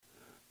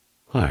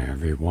Hi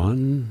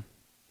everyone,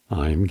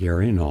 I'm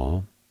Gary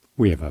Null.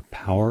 We have a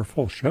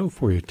powerful show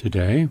for you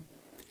today.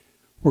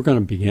 We're going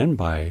to begin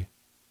by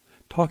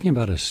talking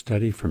about a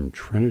study from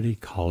Trinity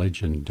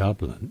College in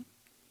Dublin.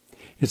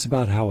 It's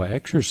about how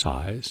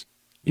exercise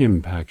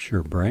impacts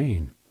your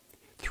brain.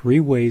 3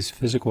 ways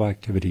physical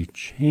activity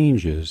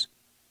changes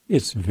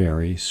its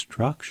very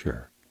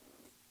structure.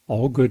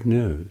 All good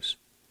news.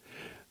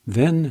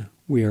 Then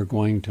we are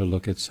going to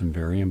look at some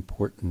very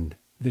important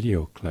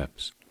video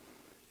clips.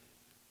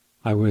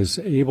 I was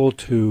able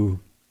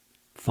to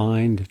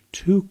find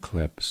 2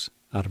 clips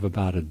out of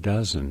about a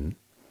dozen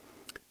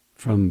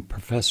from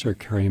Professor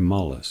Gary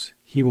Null.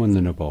 He won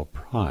the Nobel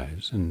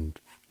Prize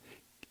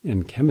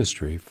in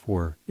chemistry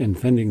for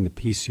inventing the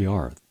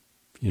PCR,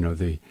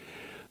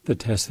 the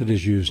test that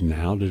is used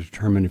now to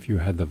determine if you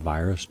had the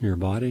virus in your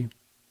body.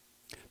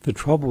 The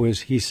trouble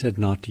is he said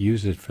not to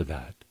use it for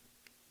that.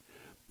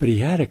 But he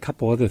had a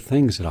couple other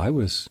things that I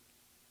was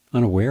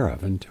unaware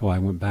of until I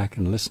went back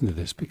and listened to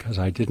this, because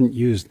I didn't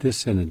use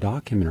this in a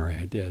documentary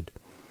I did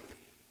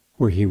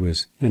where he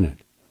was in it.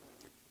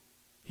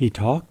 He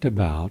talked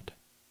about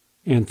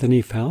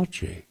Anthony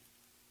Fauci.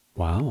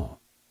 Wow.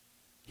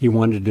 He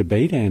wanted to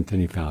debate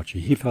Anthony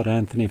Fauci. He felt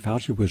Anthony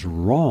Fauci was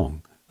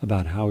wrong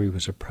about how he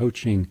was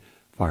approaching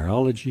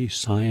virology,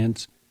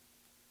 science,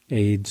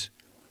 AIDS.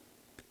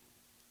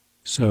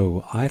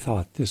 So I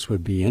thought this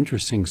would be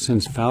interesting,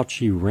 since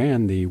Fauci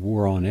ran the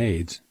war on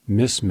AIDS,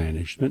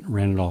 mismanagement,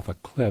 ran it off a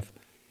cliff.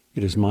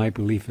 It is my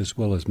belief, as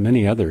well as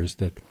many others,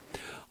 that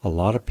a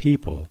lot of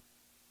people,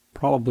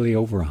 probably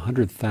over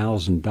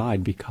 100,000,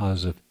 died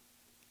because of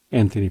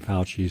Anthony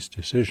Fauci's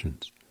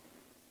decisions.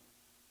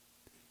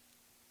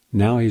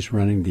 Now he's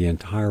running the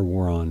entire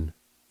war on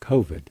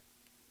COVID,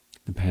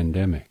 the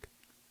pandemic,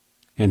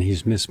 and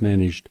he's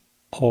mismanaged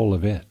all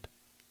of it.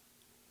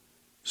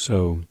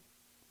 So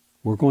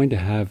we're going to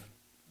have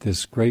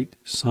this great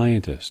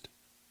scientist,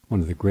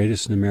 one of the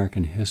greatest in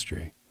American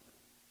history.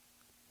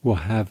 We'll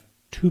have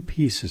 2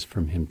 pieces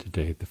from him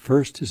today. The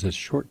first is a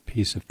short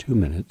piece of 2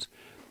 minutes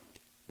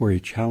where he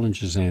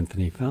challenges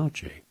Anthony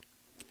Fauci.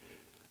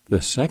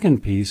 The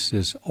second piece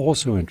is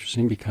also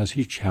interesting because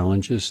he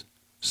challenges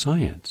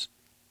science.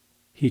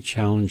 He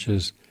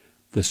challenges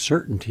the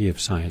certainty of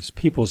science,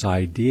 people's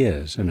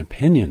ideas and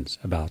opinions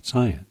about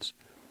science.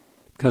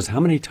 Because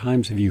how many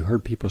times have you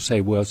heard people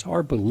say, well, it's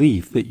our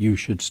belief that you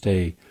should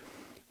stay,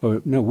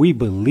 or no, we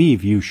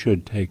believe you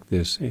should take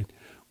this.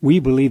 We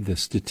believe the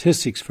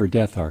statistics for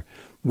death are,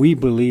 we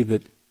believe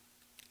that,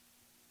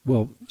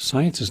 well,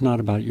 science is not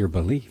about your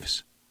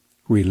beliefs.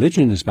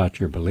 Religion is about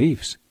your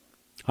beliefs.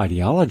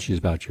 Ideology is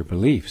about your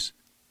beliefs.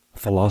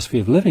 Philosophy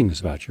of living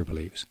is about your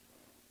beliefs.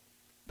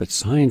 But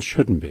science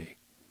shouldn't be.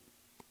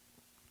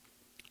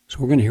 So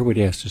we're going to hear what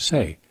he has to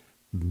say.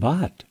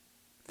 But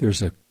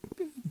there's a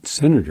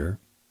senator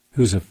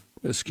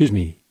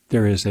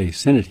there is a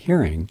Senate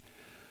hearing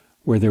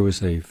where there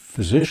was a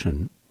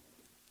physician,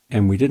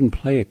 and we didn't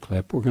play a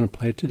clip. We're going to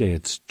play it today.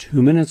 It's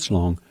 2 minutes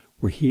long,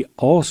 where he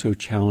also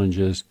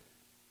challenges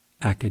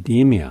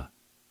academia,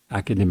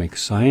 academic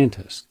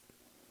scientists.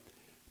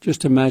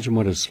 Just imagine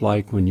what it's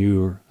like when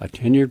you're a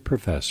tenured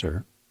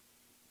professor,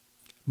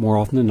 more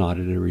often than not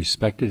at a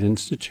respected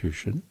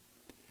institution,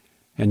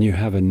 and you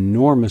have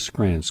enormous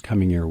grants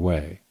coming your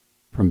way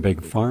from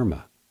Big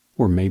Pharma,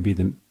 or maybe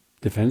the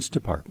Defense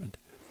Department.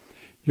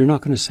 You're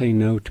not going to say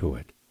no to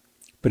it.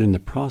 But in the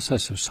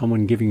process of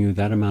someone giving you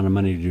that amount of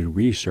money to do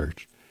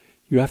research,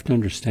 you have to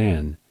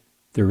understand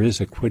there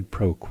is a quid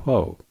pro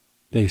quo.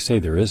 They say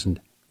there isn't.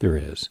 There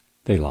is.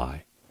 They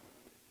lie.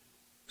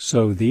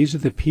 So these are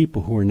the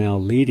people who are now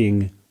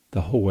leading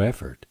the whole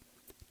effort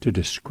to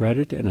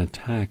discredit and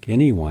attack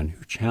anyone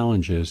who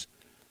challenges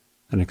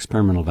an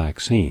experimental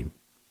vaccine.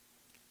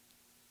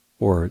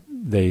 Or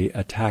they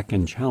attack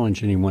and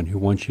challenge anyone who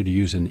wants you to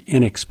use an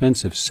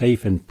inexpensive,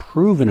 safe, and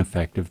proven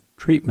effective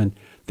treatment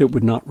that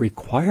would not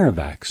require a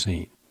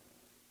vaccine.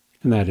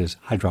 And that is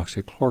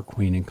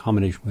hydroxychloroquine in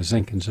combination with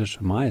zinc and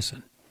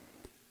zithromycin.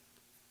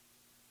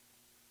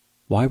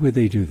 Why would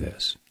they do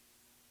this?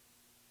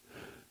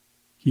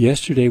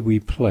 Yesterday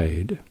we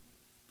played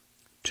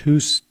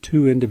two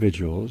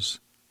individuals,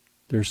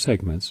 their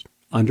segments,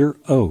 under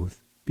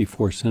oath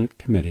before Senate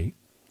committee.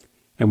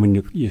 And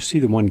when you see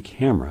the one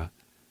camera,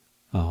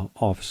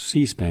 off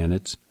C-SPAN,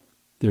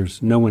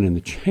 there's no one in the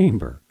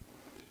chamber.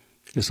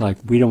 It's like,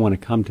 we don't want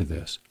to come to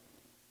this.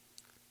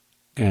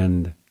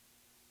 And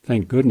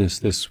thank goodness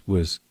this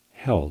was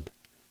held.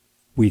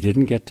 We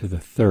didn't get to the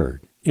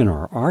third. In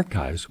our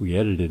archives, we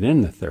edited in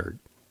the third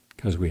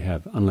because we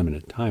have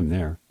unlimited time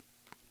there.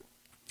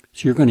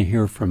 So you're going to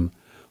hear from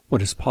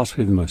what is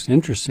possibly the most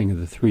interesting of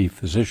the 3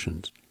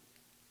 physicians.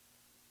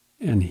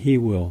 And he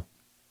will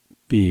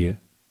be,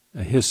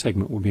 his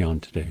segment will be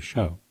on today's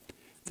show.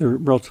 They're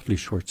relatively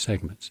short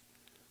segments,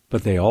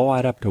 but they all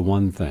add up to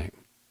one thing.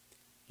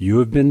 You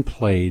have been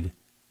played,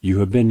 you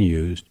have been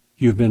used,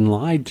 you've been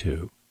lied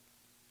to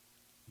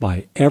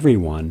by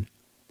everyone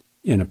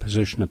in a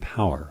position of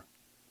power.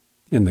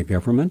 In the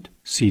government,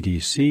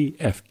 CDC,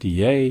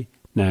 FDA,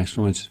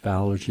 National Institute of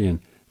Allergy and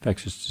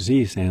infectious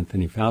disease,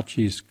 Anthony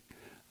Fauci's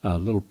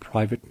little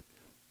private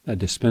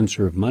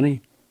dispenser of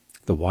money,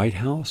 the White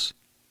House,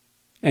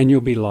 and you'll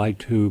be lied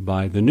to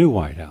by the new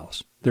White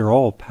House. They're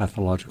all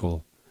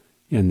pathological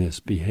in this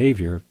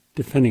behavior,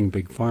 defending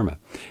Big Pharma.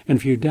 And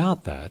if you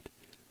doubt that,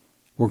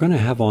 we're going to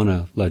have on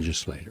a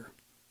legislator.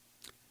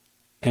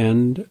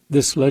 And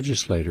this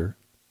legislator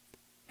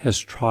has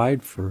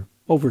tried for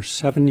over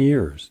 7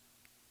 years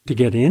to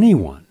get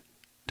anyone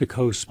to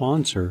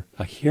co-sponsor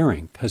a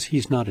hearing because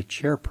he's not a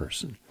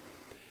chairperson.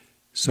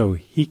 So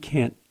he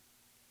can't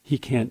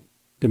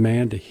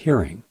demand a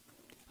hearing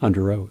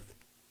under oath.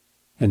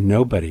 And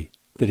nobody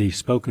that he's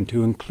spoken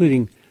to,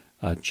 including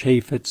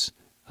Chaffetz,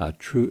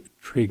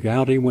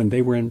 Trigauti, when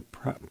they were in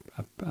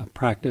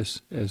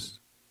practice as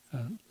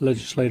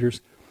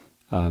legislators,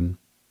 there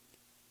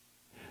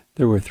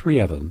were 3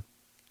 of them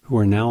who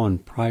are now in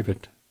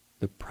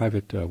the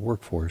private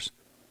workforce,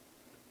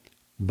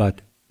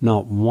 but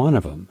not one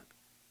of them,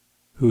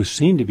 who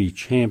seem to be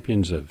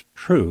champions of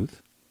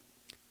truth,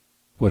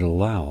 would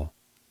allow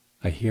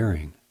a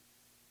hearing.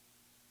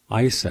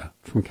 Issa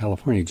from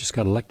California just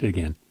got elected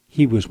again.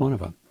 He was one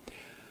of them.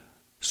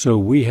 So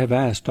we have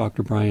asked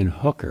Dr. Brian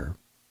Hooker,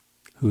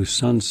 whose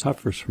son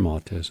suffers from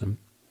autism,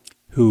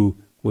 who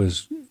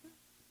was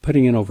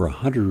putting in over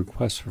 100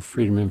 requests for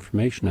Freedom of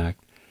Information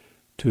Act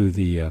to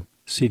the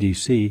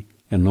CDC,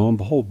 and lo and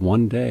behold,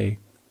 one day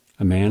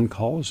a man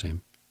calls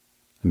him,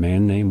 a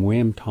man named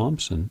William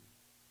Thompson,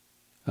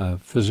 a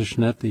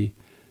physician at the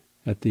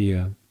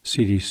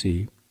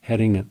CDC,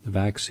 heading at the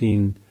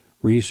vaccine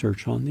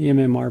research on the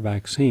MMR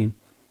vaccine,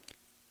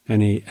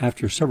 and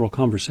after several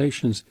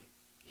conversations,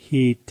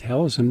 he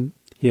tells him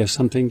he has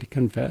something to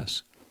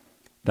confess.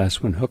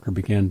 That's when Hooker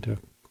began to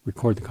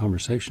record the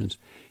conversations.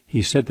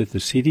 He said that the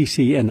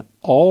CDC and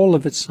all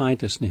of its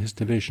scientists in his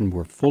division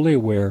were fully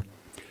aware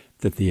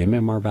that the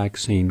MMR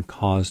vaccine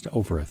caused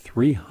over a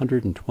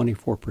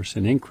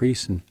 324%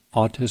 increase in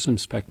autism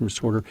spectrum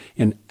disorder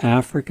in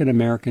African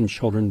American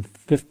children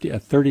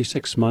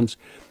 36 months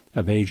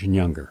of age and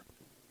younger.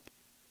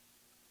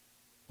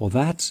 Well,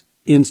 that's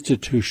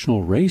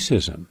institutional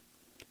racism.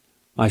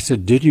 I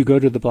said, did you go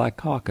to the Black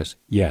Caucus?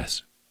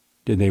 Yes.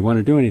 Did they want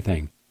to do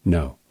anything?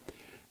 No.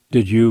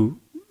 Did you?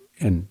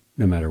 And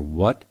no matter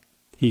what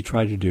he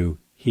tried to do,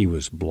 he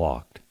was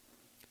blocked.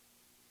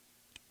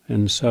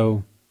 And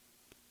so,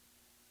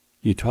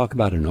 you talk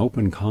about an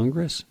open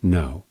Congress?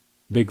 No.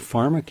 Big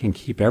Pharma can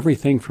keep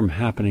everything from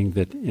happening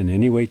that in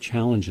any way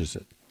challenges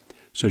it.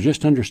 So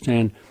just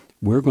understand,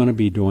 we're going to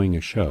be doing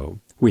a show.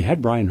 We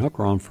had Brian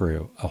Hooker on for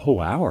a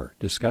whole hour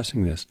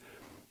discussing this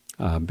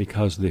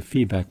because of the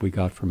feedback we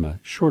got from a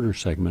shorter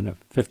segment, a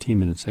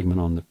 15-minute segment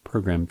on the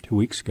program 2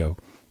 weeks ago.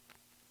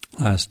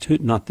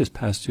 Not this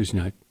past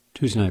Tuesday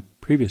night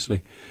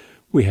previously,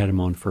 we had him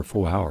on for a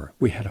full hour.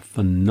 We had a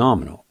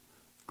phenomenal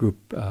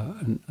group,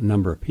 a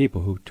number of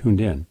people who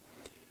tuned in.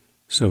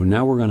 So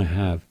now we're going to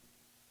have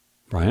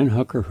Brian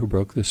Hooker, who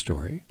broke the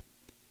story,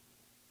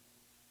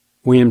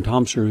 William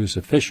Thompson, who's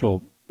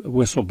official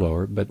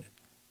whistleblower, but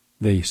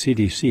the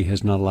CDC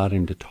has not allowed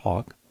him to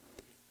talk,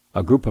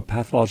 a group of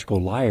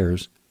pathological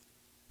liars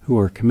who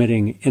are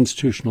committing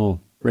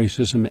institutional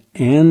racism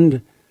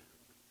and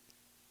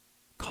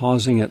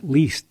causing at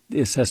least,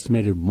 it's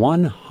estimated,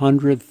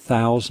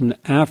 100,000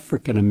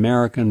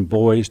 African-American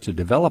boys to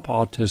develop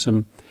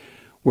autism,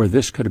 where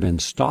this could have been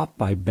stopped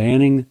by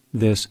banning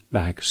this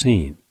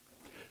vaccine.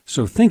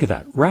 So think of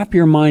that. Wrap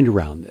your mind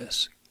around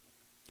this.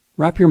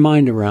 Wrap your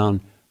mind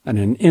around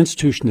an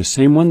institution, the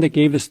same one that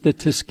gave us the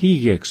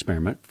Tuskegee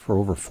experiment for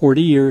over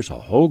 40 years. A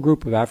whole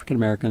group of African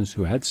Americans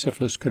who had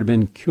syphilis could have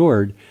been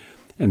cured,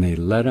 and they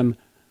let them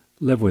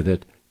live with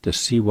it to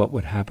see what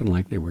would happen,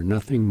 like they were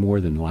nothing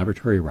more than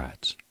laboratory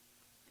rats.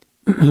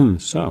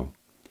 So,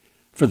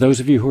 for those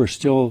of you who are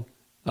still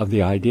of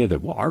the idea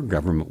that, well, our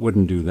government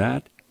wouldn't do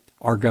that,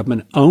 our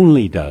government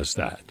only does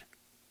that.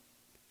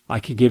 I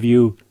could give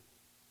you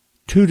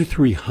 200 to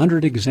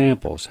 300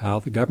 examples how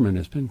the government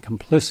has been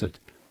complicit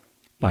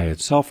by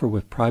itself or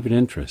with private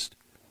interest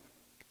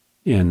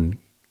in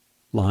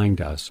lying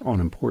to us on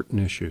important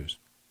issues.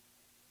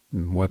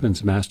 Weapons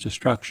of mass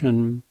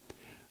destruction,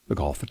 the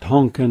Gulf of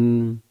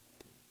Tonkin,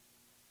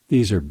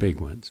 these are big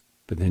ones.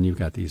 But then you've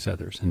got these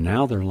others. And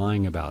now they're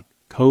lying about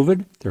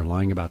COVID. They're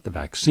lying about the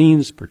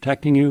vaccines,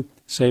 protecting you,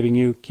 saving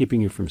you,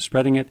 keeping you from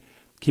spreading it,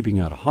 keeping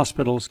you out of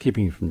hospitals,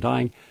 keeping you from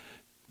dying.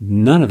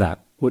 None of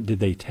that, what did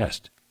they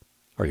test?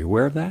 Are you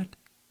aware of that?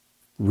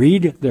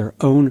 Read their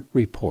own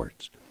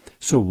reports.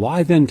 So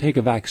why then take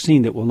a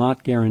vaccine that will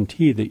not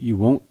guarantee that you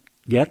won't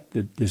get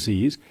the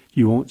disease,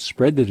 you won't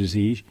spread the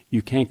disease,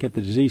 you can't get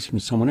the disease from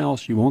someone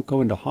else, you won't go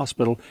into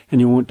hospital,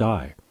 and you won't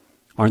die?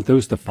 Aren't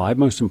those the 5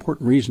 most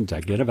important reasons to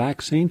get a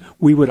vaccine?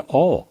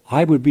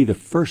 I would be the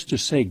first to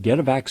say, get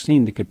a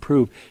vaccine that could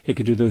prove it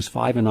could do those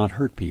 5 and not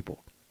hurt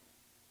people.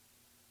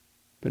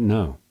 But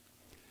no.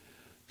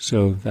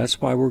 So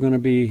that's why we're going to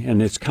be,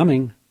 and it's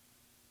coming.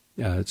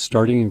 It's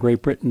starting in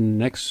Great Britain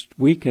next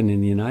week and in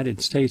the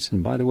United States.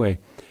 And by the way,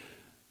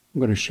 I'm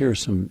going to share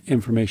some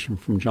information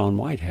from John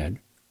Whitehead.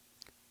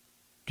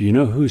 Do you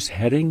know who's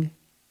heading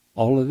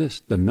all of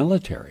this? The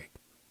military.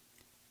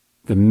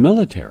 The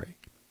military.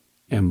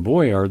 And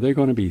boy, are they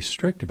going to be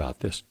strict about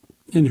this.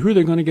 And who are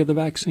they going to give the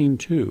vaccine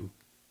to?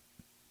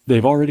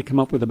 They've already come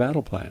up with a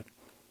battle plan.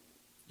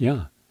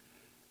 Yeah.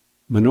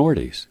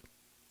 Minorities.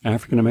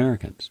 African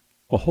Americans.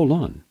 Well, hold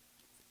on.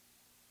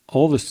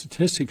 All the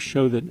statistics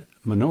show that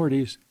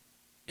minorities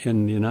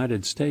in the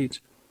United States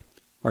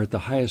are at the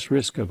highest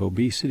risk of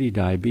obesity,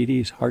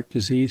 diabetes, heart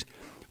disease.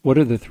 What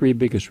are the three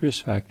biggest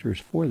risk factors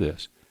for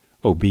this?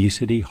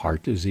 Obesity,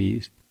 heart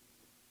disease,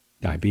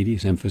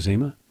 diabetes,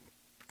 emphysema.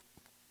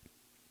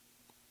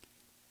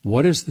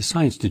 What is the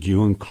science? Did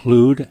you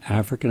include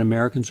African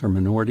Americans or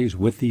minorities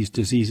with these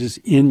diseases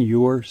in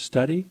your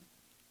study?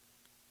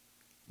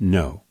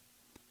 No.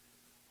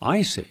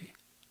 I see.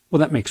 Well,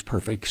 that makes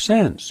perfect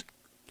sense.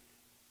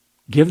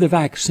 Give the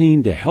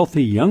vaccine to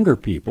healthy younger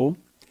people,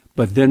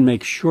 but then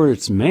make sure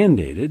it's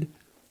mandated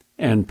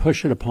and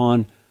push it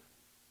upon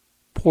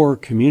poor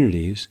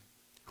communities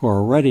who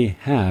already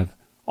have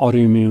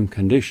autoimmune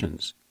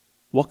conditions.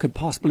 What could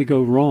possibly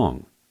go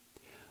wrong?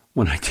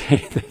 When I tell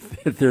you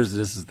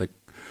that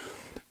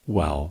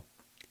well,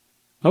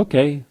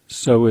 okay,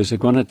 so is it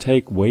going to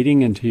take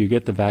waiting until you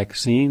get the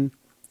vaccine,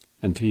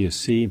 until you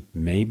see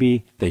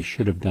maybe they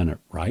should have done it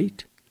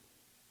right?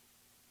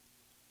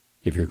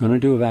 If you're going to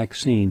do a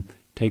vaccine,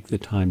 take the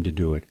time to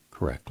do it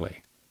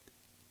correctly.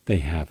 They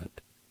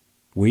haven't.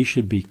 We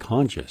should be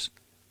conscious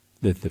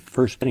that the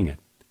first getting it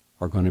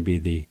are going to be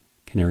the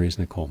canaries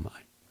in the coal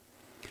mine.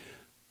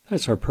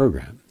 That's our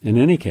program. In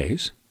any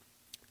case,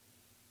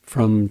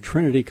 from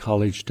Trinity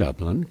College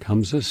Dublin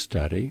comes a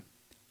study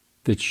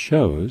that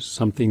shows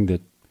something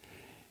that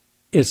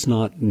it's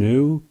not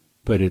new,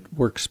 but it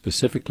works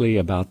specifically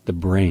about the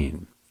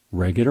brain.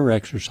 Regular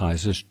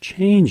exercises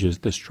changes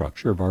the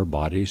structure of our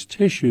body's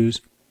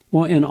tissues,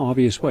 well, in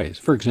obvious ways.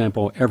 For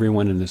example,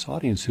 everyone in this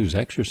audience who's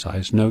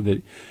exercised know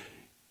that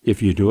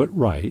if you do it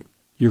right,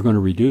 you're going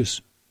to reduce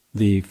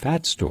the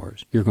fat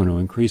stores. You're going to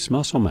increase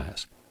muscle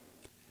mass.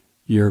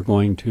 You're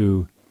going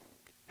to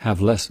have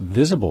less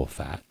visible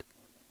fat.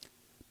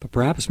 But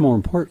perhaps more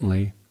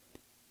importantly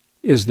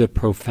is the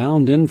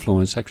profound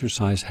influence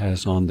exercise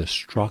has on the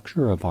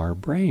structure of our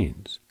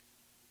brains.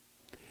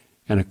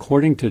 And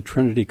according to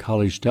Trinity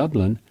College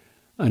Dublin,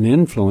 an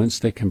influence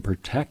that can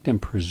protect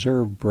and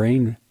preserve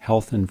brain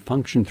health and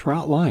function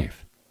throughout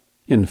life.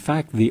 In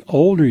fact, the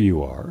older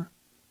you are,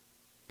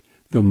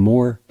 the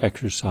more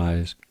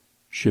exercise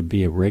should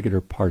be a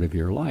regular part of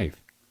your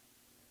life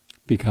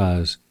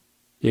because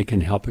it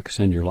can help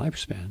extend your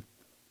lifespan.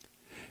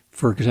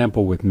 For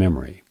example, with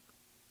memory.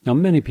 Now,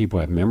 many people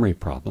have memory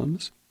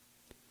problems,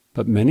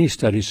 but many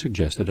studies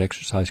suggest that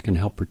exercise can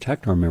help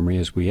protect our memory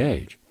as we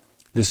age.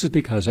 This is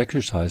because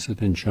exercise has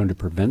been shown to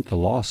prevent the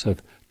loss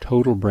of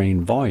total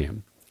brain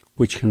volume,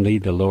 which can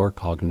lead to lower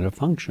cognitive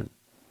function,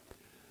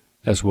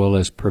 as well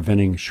as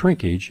preventing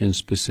shrinkage in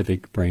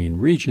specific brain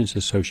regions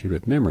associated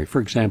with memory.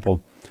 For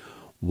example,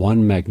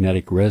 one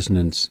magnetic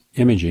resonance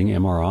imaging,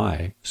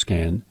 MRI,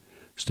 scan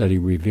study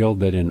revealed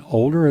that in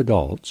older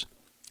adults,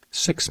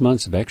 6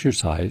 months of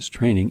exercise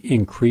training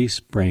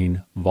increased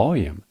brain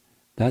volume.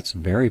 That's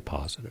very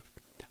positive.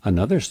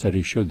 Another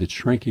study showed that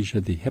shrinkage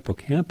of the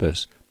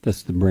hippocampus,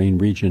 that's the brain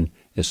region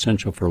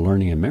essential for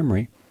learning and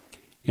memory,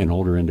 in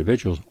older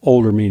individuals,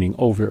 older meaning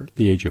over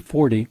the age of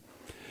 40,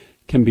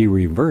 can be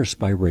reversed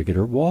by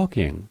regular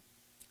walking.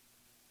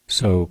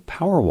 So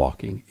power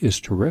walking is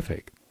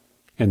terrific.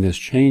 And this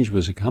change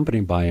was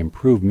accompanied by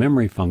improved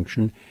memory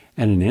function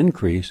and an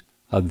increase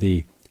of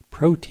the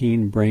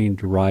protein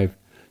brain-derived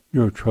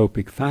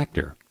neurotropic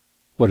factor,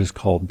 what is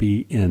called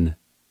BDNF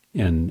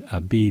in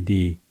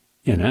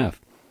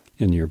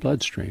your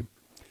bloodstream.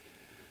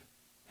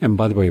 And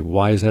by the way,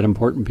 why is that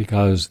important?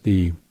 Because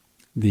the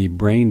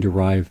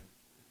brain-derived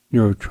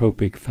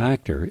neurotropic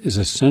factor is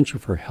essential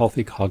for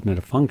healthy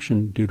cognitive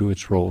function due to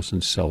its roles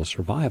in cell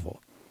survival.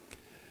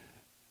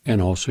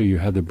 And also you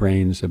have the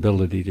brain's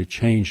ability to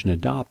change and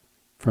adopt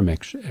from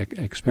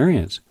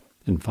experience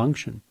and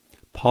function.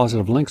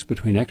 Positive links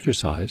between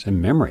exercise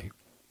and memory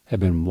have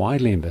been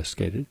widely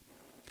investigated,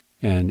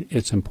 and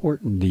it's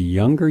important. The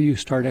younger you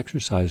start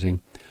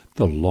exercising,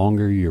 the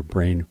longer your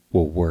brain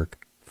will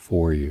work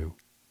for you.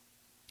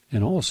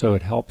 And also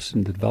it helps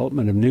in the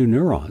development of new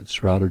neurons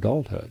throughout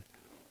adulthood.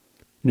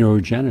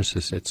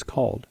 Neurogenesis, it's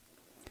called.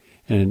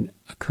 And it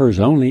occurs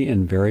only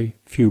in very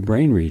few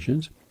brain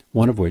regions,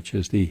 one of which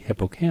is the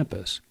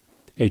hippocampus,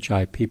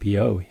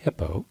 H-I-P-P-O,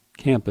 hippo,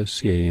 campus,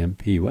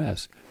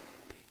 C-A-M-P-U-S,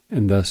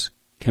 and thus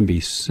can be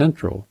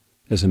central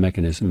as a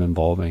mechanism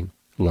involving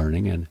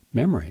learning and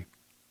memory.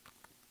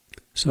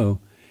 So,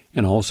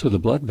 and also the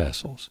blood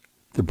vessels.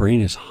 The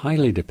brain is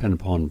highly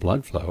dependent upon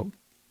blood flow,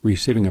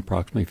 receiving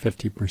approximately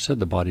 50% of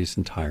the body's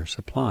entire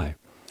supply,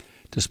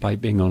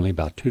 despite being only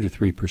about 2 to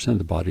 3% of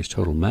the body's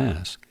total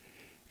mass.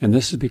 And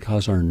this is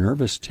because our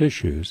nervous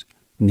tissues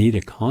need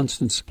a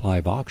constant supply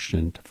of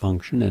oxygen to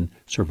function and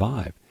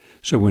survive.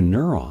 So when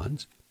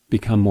neurons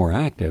become more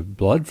active,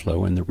 blood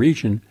flow in the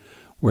region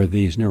where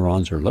these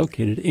neurons are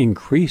located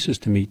increases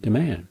to meet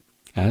demand.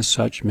 As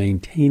such,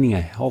 maintaining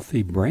a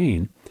healthy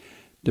brain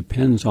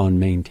depends on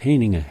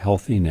maintaining a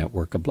healthy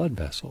network of blood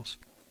vessels.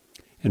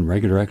 And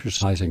regular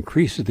exercise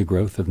increases the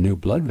growth of new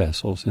blood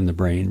vessels in the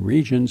brain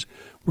regions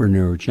where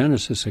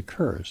neurogenesis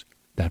occurs.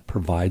 That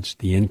provides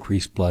the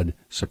increased blood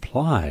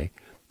supply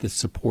that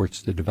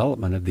supports the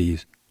development of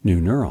these new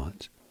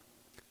neurons.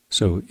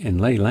 So in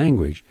lay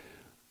language,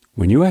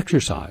 when you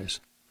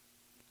exercise,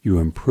 you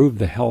improve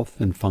the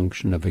health and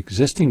function of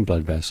existing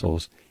blood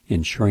vessels,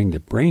 ensuring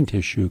that brain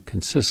tissue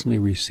consistently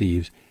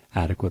receives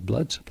adequate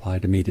blood supply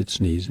to meet its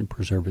needs and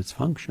preserve its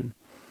function.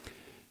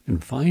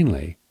 And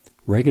finally,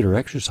 regular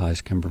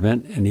exercise can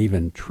prevent and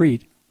even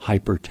treat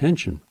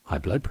hypertension, high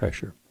blood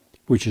pressure,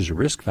 which is a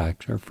risk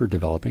factor for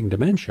developing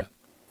dementia.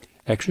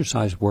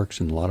 Exercise works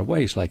in a lot of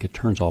ways, like it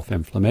turns off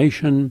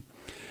inflammation.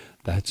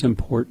 That's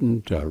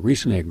important.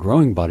 Recently, a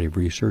growing body of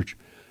research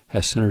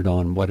has centered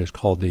on what is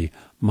called the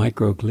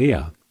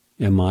microglia,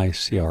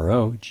 M-I-C-R-O-G-L-I-A,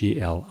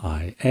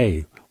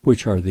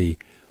 which are the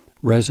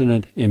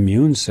resident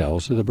immune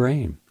cells of the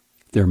brain.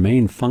 Their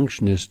main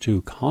function is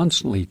to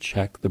constantly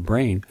check the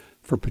brain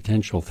for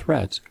potential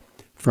threats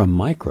from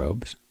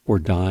microbes or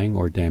dying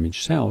or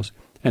damaged cells,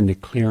 and to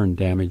clear and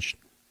damage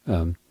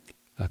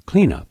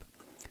cleanup.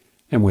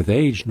 And with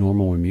age,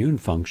 normal immune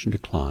function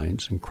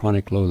declines, and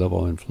chronic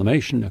low-level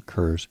inflammation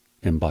occurs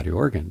in body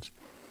organs,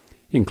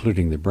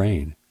 including the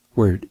brain,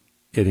 where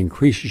it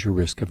increases your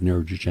risk of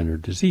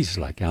neurodegenerative diseases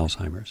like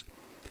Alzheimer's.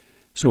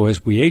 So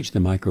as we age, the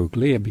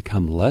microglia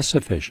become less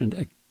efficient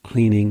at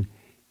cleaning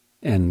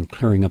and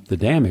clearing up the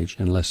damage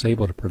and less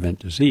able to prevent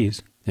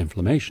disease,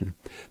 inflammation.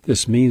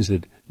 This means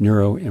that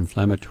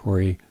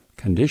neuroinflammatory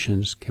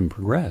conditions can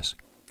progress.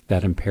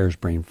 That impairs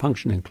brain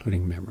function,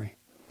 including memory.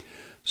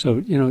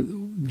 So,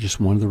 just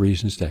one of the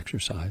reasons to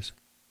exercise.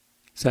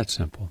 It's that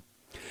simple.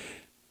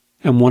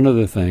 And one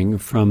other thing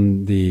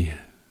from the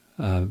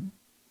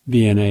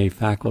VNA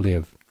Faculty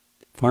of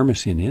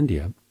Pharmacy in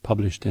India,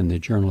 published in the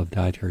Journal of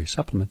Dietary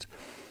Supplements,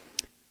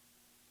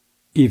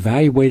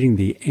 evaluating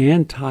the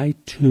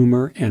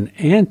anti-tumor and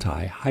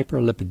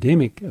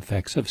anti-hyperlipidemic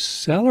effects of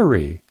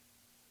celery.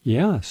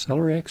 Yeah,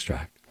 celery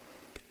extract.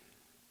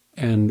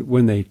 And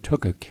when they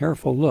took a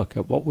careful look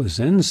at what was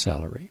in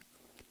celery,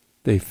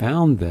 they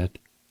found that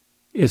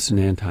it's an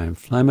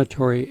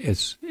anti-inflammatory,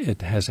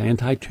 it has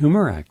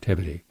anti-tumor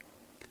activity,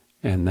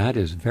 and that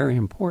is very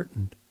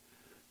important.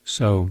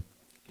 So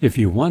if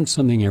you want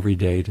something every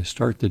day to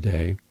start the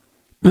day,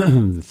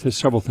 there's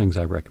several things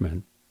I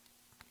recommend.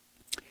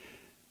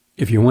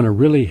 If you want a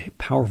really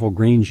powerful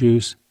green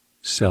juice,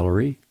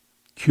 celery,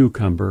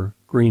 cucumber,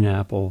 green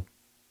apple,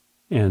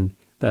 and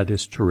that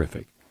is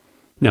terrific.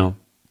 Now,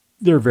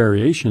 there are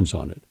variations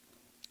on it.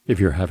 If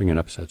you're having an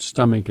upset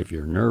stomach, if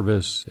you're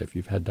nervous, if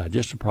you've had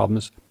digestive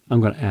problems, I'm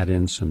going to add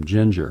in some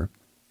ginger,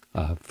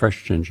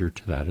 fresh ginger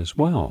to that as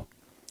well.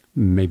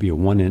 Maybe a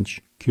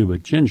 1-inch cube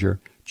of ginger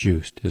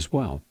juiced as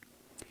well.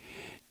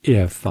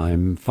 If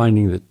I'm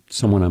finding that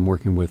someone I'm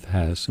working with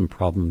has some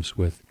problems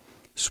with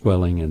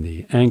swelling in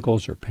the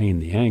ankles or pain in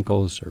the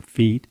ankles or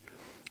feet,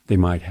 they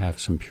might have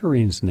some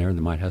purines in there. They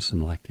might have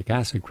some lactic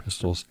acid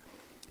crystals.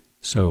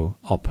 So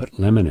I'll put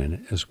lemon in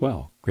it as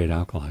well, great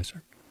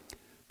alkalizer.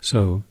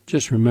 So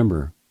just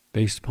remember,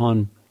 based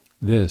upon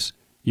this,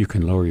 you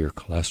can lower your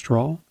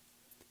cholesterol.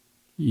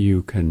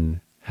 You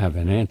can have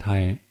an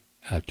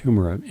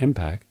anti-tumor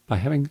impact by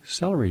having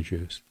celery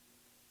juice.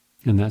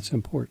 And that's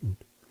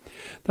important.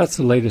 That's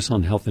the latest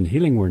on health and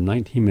healing. We're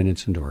 19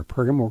 minutes into our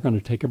program. We're going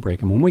to take a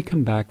break. And when we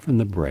come back from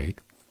the break,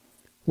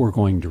 we're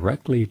going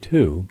directly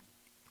to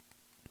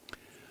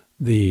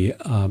the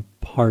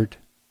part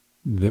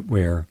that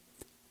where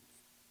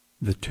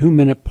the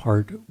 2-minute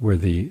part where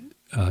the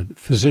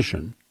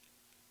physician,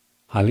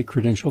 highly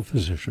credentialed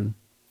physician,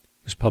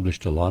 who's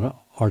published a lot of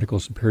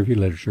articles in peer-reviewed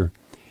literature,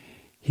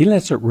 he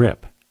lets it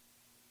rip.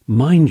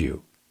 Mind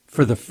you,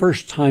 for the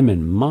first time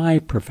in my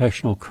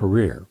professional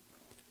career,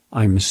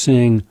 I'm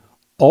seeing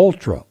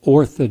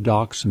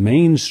ultra-orthodox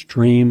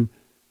mainstream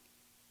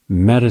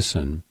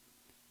medicine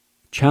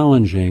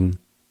challenging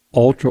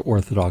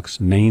ultra-orthodox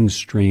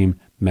mainstream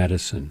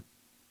medicine.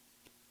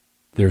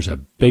 There's a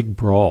big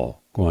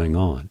brawl going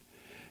on,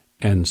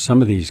 and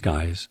some of these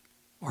guys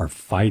are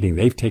fighting.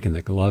 They've taken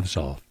the gloves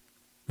off.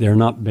 They're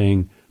not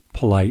being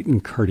polite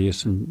and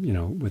courteous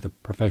and, with a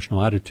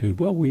professional attitude.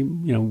 Well,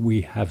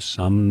 we have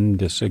some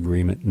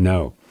disagreement.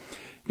 No,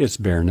 it's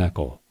bare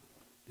knuckle.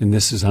 And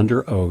this is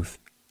under oath.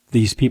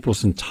 These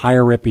people's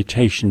entire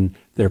reputation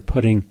they're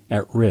putting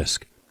at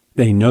risk.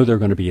 They know they're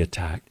going to be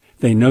attacked.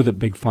 They know that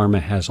Big Pharma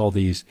has all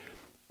these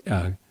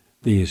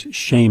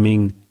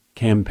shaming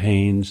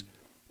campaigns.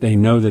 They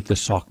know that the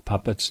sock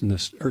puppets and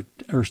the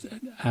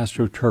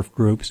AstroTurf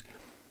groups,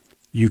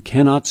 you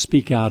cannot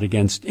speak out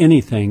against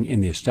anything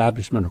in the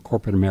establishment of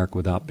corporate America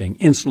without being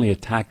instantly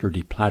attacked or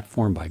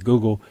deplatformed by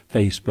Google,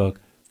 Facebook,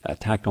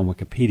 attacked on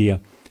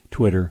Wikipedia,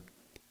 Twitter,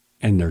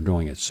 and they're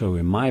doing it. So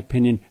in my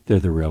opinion, they're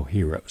the real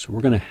heroes. So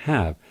we're going to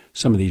have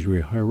some of these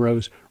real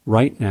heroes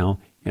right now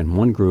in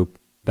one group,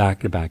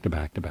 back to back to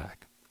back to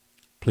back.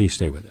 Please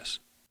stay with us.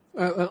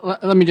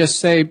 Let me just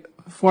say,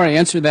 before I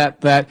answer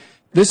that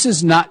this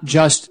is not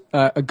just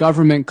a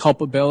government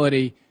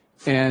culpability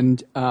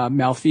and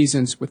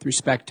malfeasance with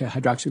respect to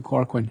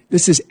hydroxychloroquine.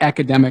 This is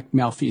academic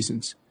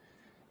malfeasance.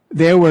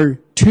 There were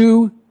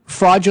 2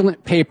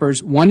 fraudulent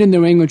papers, one in the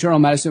New England Journal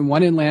of Medicine,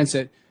 one in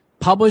Lancet,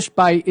 published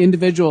by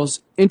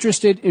individuals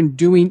interested in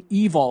doing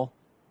evil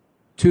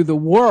to the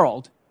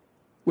world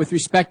with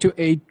respect to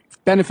a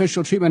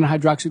beneficial treatment of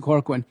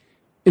hydroxychloroquine.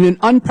 In an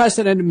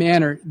unprecedented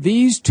manner,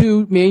 these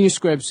 2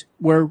 manuscripts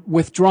were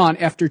withdrawn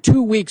after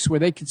 2 weeks where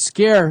they could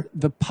scare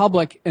the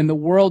public and the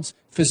world's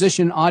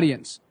physician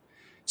audience.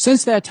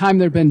 Since that time,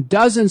 there have been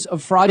dozens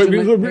of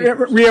fraudulent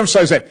papers.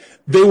 Re-emphasize that.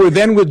 They were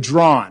then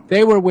withdrawn.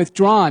 They were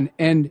withdrawn,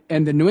 and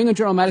the New England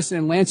Journal of Medicine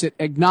and Lancet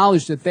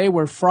acknowledged that they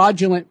were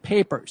fraudulent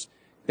papers.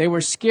 They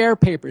were scare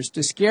papers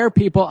to scare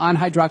people on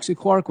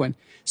hydroxychloroquine.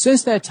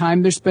 Since that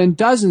time, there's been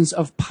dozens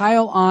of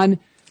pile-on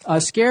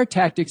scare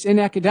tactics in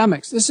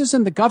academics. This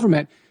isn't the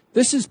government.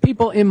 This is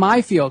people in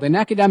my field, in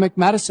academic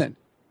medicine,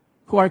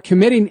 who are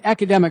committing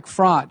academic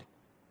fraud.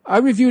 I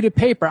reviewed a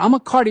paper. I'm a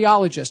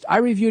cardiologist. I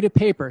reviewed a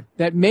paper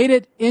that made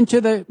it into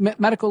the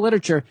medical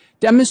literature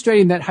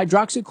demonstrating that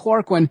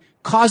hydroxychloroquine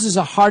causes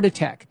a heart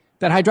attack,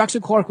 that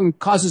hydroxychloroquine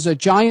causes a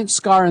giant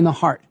scar in the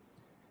heart.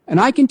 And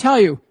I can tell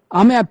you,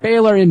 I'm at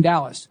Baylor in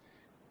Dallas.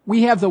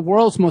 We have the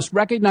world's most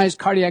recognized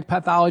cardiac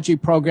pathology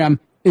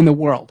program in the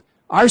world.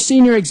 Our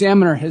senior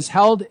examiner has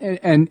held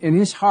in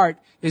his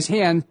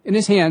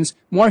hands,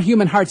 more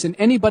human hearts than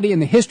anybody in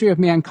the history of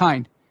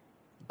mankind.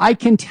 I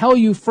can tell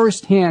you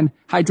firsthand,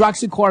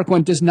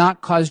 hydroxychloroquine does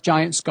not cause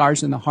giant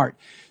scars in the heart.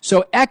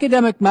 So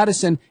academic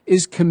medicine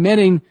is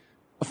committing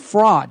a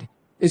fraud,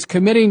 is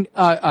committing,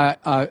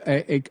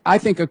 I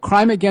think, a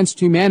crime against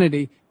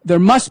humanity. There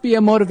must be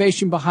a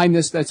motivation behind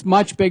this that's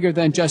much bigger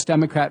than just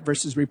Democrat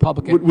versus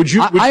Republican.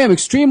 I am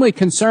extremely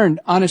concerned,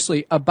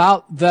 honestly,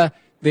 about the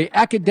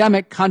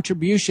academic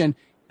contribution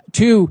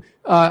to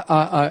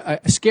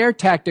scare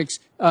tactics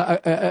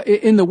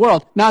in the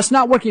world. Now, it's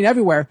not working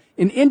everywhere.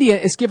 In India,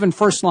 it's given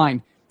first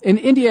line. In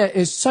India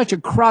is such a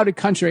crowded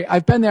country.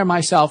 I've been there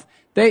myself.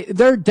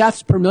 Their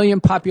deaths per million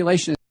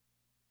population.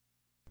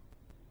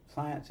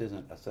 Science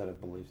isn't a set of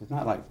beliefs. It's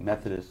not like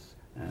Methodists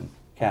and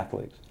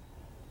Catholics.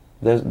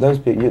 Those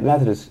people,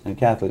 Methodists and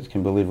Catholics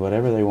can believe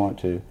whatever they want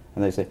to,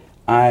 and they say,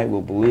 I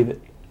will believe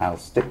it. I'll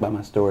stick by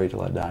my story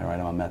till I die, right?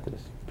 I'm a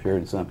Methodist, pure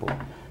and simple.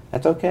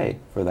 That's okay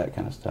for that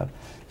kind of stuff.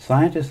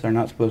 Scientists are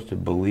not supposed to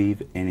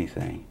believe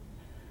anything.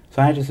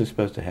 Scientists are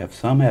supposed to have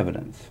some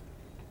evidence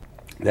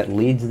that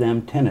leads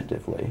them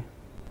tentatively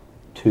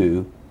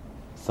to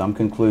some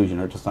conclusion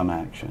or to some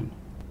action.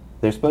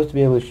 They're supposed to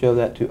be able to show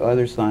that to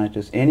other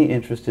scientists, any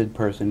interested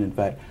person, in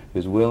fact,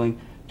 who's willing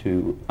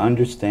to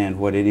understand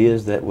what it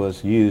is that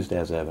was used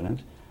as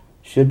evidence,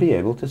 should be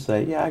able to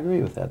say, yeah, I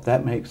agree with that.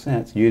 That makes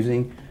sense,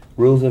 using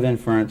rules of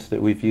inference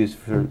that we've used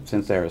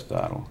since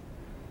Aristotle.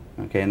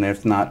 Okay, and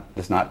it's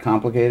not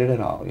complicated at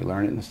all. You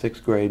learn it in the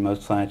 6th grade.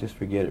 Most scientists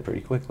forget it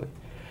pretty quickly.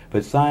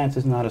 But science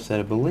is not a set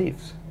of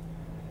beliefs.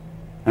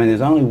 I mean,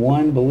 there's only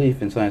one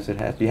belief in science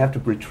that you have to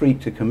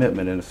retreat to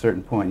commitment at a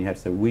certain point. You have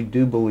to say, we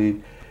do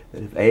believe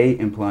that if A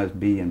implies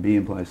B and B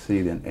implies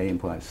C, then A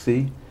implies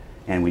C.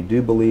 And we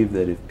do believe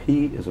that if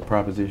P is a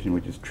proposition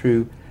which is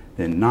true,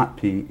 then not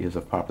P is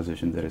a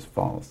proposition that is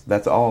false.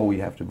 That's all we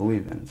have to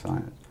believe in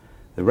science.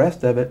 The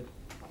rest of it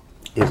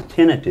is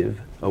tentative,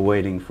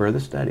 awaiting further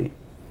study.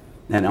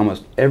 And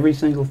almost every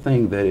single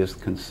thing that is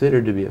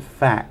considered to be a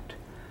fact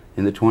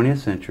in the 20th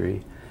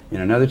century, in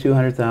another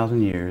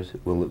 200,000 years,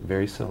 will look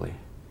very silly.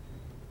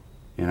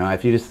 You know,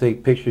 if you just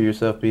picture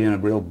yourself being a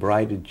real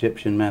bright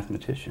Egyptian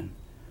mathematician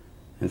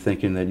and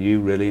thinking that you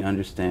really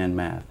understand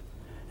math,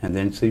 and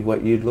then see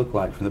what you'd look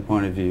like from the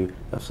point of view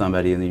of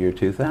somebody in the year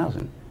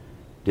 2000.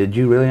 Did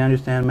you really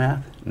understand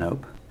math?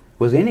 Nope.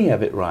 Was any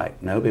of it right?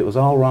 Nope. It was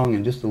all wrong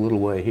in just a little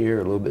way here,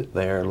 a little bit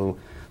there,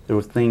 there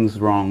were things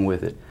wrong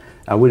with it.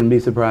 I wouldn't be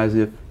surprised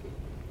if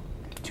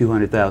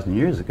 200,000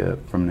 years ago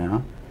from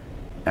now,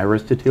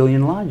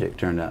 Aristotelian logic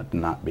turned out to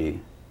not be.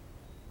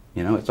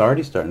 You know, it's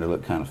already starting to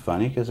look kind of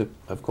funny because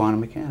of quantum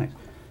mechanics.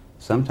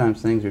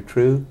 Sometimes things are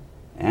true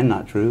and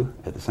not true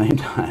at the same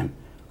time.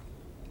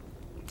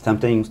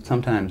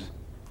 Sometimes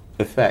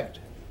effect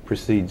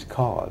precedes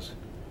cause.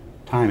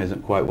 Time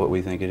isn't quite what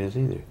we think it is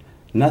either.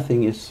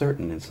 Nothing is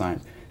certain in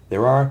science.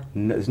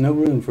 There's no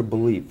room for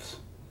beliefs.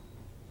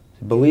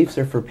 Beliefs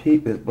are for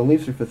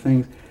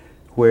things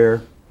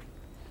where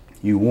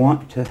you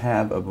want to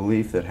have a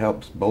belief that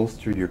helps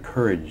bolster your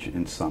courage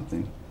in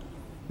something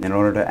in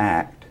order to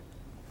act.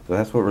 So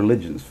that's what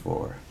religion's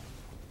for.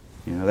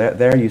 You know,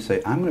 there you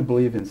say, I'm going to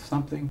believe in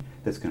something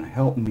that's going to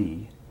help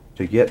me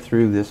to get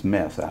through this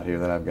mess out here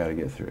that I've got to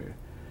get through.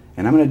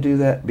 And I'm going to do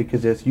that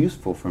because it's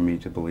useful for me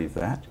to believe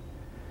that.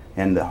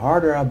 And the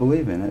harder I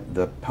believe in it,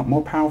 the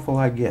more powerful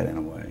I get in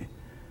a way.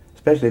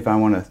 Especially if I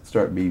want to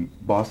start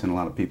bossing a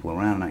lot of people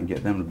around and I can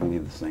get them to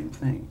believe the same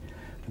thing.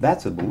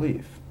 That's a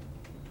belief.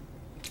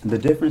 The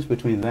difference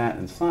between that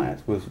and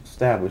science was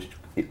established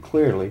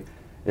clearly,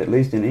 at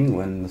least in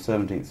England in the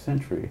 17th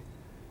century,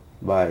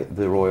 by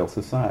the Royal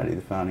Society,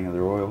 the founding of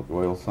the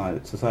Royal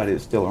Society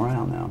that's still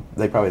around now.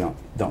 They probably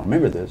don't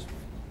remember this.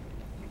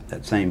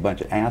 That same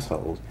bunch of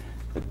assholes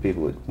the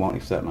people that won't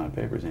accept my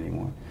papers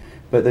anymore.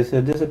 But they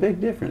said there's a big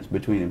difference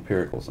between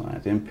empirical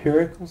science.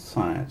 Empirical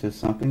science is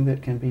something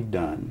that can be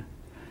done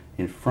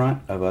in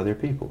front of other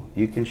people.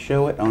 You can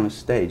show it on a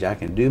stage. I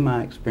can do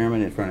my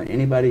experiment in front of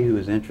anybody who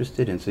is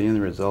interested in seeing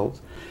the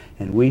results,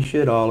 and we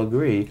should all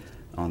agree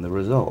on the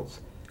results.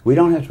 We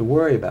don't have to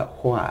worry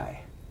about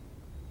why.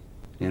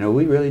 You know,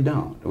 we really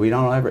don't. We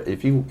don't ever,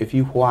 if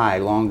you why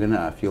long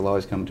enough, you'll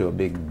always come to a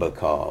big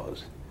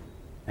because.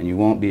 And you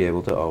won't be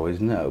able to always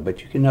know.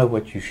 But you can know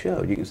what you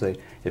showed. You can say,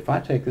 if I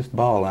take this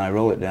ball and I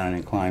roll it down an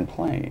inclined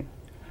plane,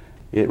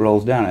 it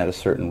rolls down at a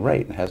certain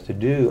rate. It has to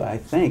do, I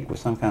think, with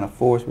some kind of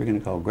force we're going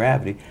to call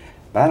gravity.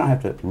 But I don't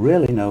have to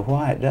really know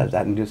why it does.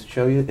 I can just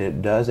show you that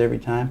it does every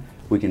time.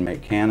 We can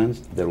make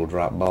cannons that will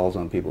drop balls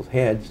on people's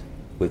heads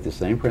with the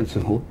same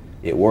principle.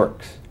 It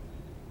works.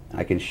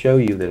 I can show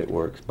you that it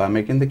works by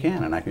making the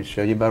cannon. I can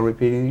show you by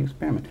repeating the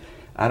experiment.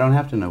 I don't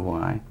have to know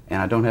why,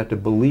 and I don't have to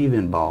believe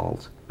in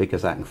balls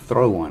because I can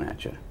throw one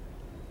at you.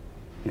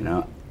 You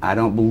know, I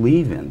don't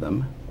believe in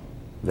them.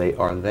 They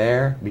are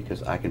there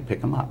because I can pick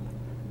them up.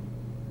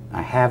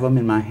 I have them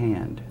in my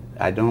hand.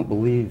 I don't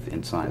believe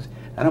in science.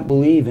 I don't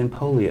believe in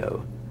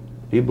polio.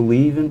 Do you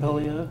believe in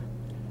polio?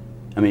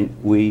 I mean,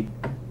 we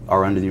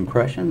are under the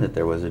impression that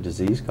there was a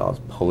disease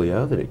called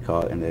polio, that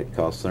it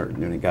caused certain,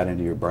 when it got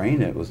into your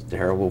brain, it was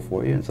terrible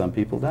for you, and some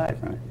people died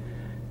from it.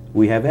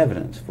 We have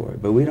evidence for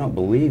it, but we don't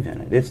believe in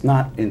it. It's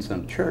not in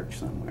some church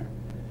somewhere.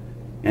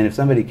 And if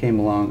somebody came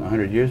along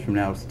 100 years from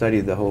now,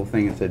 studied the whole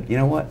thing and said, you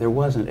know what, there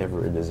wasn't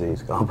ever a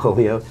disease called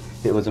polio,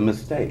 it was a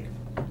mistake.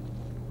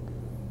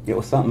 It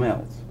was something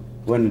else.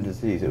 It wasn't a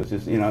disease. It was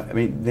just, you know, I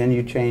mean, then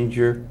you change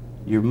your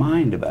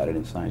mind about it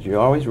in science. You're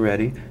always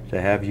ready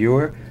to have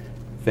your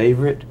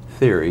favorite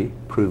theory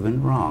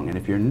proven wrong. And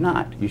if you're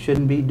not, you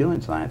shouldn't be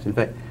doing science. In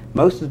fact,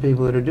 most of the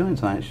people that are doing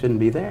science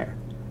shouldn't be there.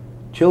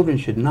 Children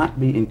should not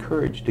be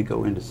encouraged to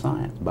go into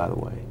science, by the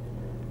way.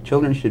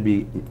 Children should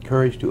be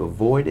encouraged to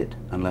avoid it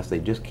unless they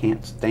just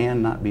can't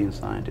stand not being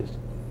scientists.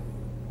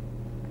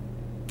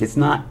 It's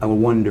not a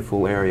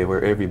wonderful area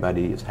where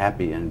everybody is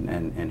happy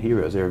and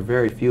heroes. There are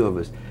very few of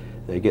us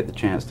that get the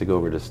chance to go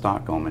over to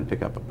Stockholm and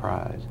pick up a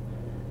prize.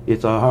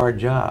 It's a hard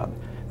job.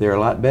 There are a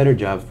lot better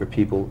jobs for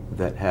people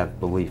that have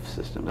belief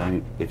systems. I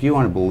mean, if you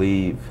want to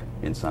believe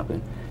in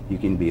something, you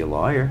can be a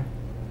lawyer.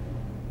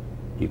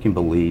 You can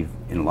believe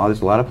in law.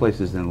 There's a lot of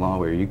places in law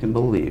where you can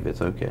believe.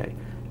 It's okay.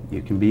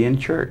 You can be in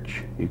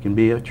church. You can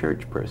be a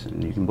church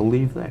person. You can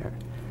believe there.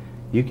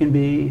 You can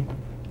be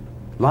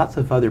lots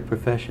of other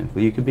professions.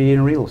 You could be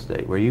in real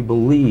estate where you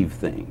believe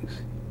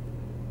things.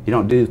 You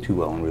don't do too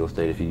well in real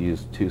estate if you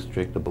use too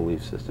strict a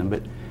belief system,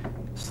 but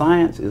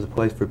science is a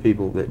place for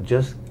people that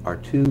just are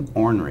too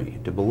ornery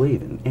to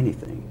believe in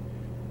anything.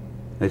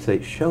 They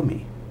say, show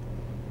me.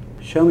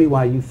 Show me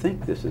why you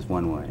think this is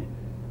one way.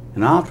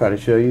 And I'll try to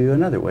show you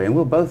another way, and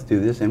we'll both do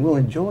this, and we'll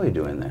enjoy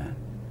doing that.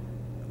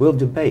 We'll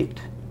debate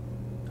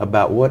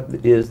about what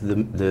is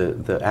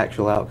the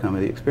actual outcome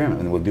of the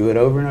experiment, and we'll do it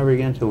over and over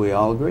again until we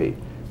all agree.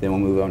 Then we'll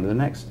move on to the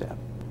next step.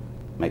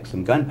 Make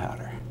some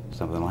gunpowder,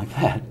 something like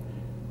that.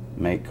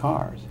 Make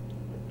cars.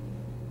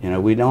 You know,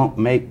 we don't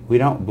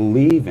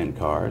believe in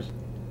cars.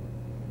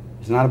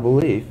 It's not a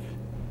belief.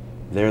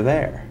 They're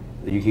there.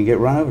 You can get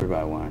run over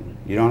by one.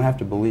 You don't have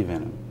to believe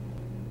in them.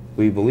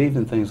 We believe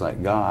in things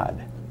like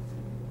God.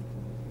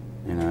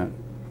 You know,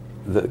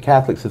 the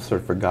Catholics have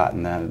sort of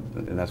forgotten that,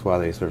 and that's why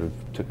they sort of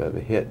took a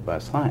hit by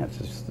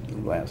science the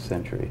last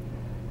century.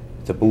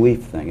 It's a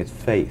belief thing. It's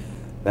faith.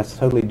 That's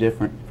totally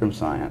different from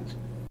science.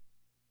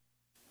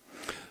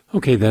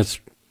 Okay, that's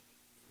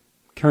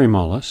Kary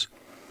Mullis.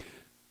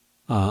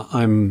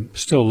 I'm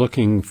still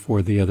looking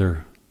for the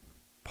other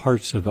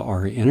parts of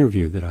our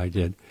interview that I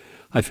did.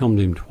 I filmed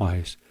him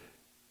twice.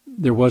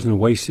 There wasn't a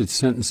wasted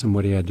sentence in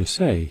what he had to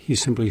say.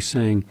 He's simply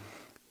saying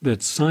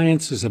that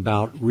science is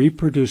about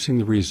reproducing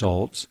the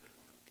results.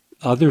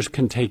 Others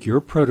can take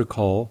your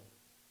protocol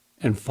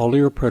and follow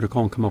your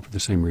protocol and come up with the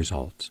same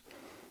results.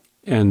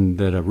 And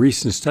that a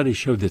recent study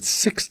showed that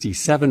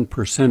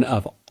 67%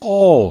 of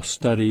all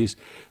studies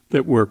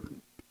that were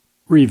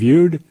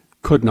reviewed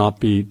could not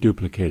be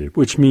duplicated,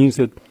 which means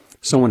that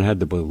someone had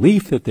the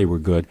belief that they were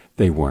good,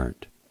 they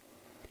weren't.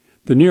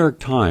 The New York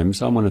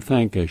Times, I want to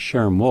thank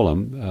Sharon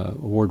Woolham,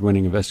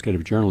 award-winning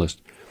investigative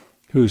journalist,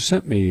 who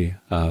sent me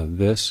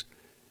this.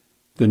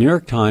 The New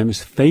York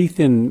Times, faith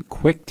in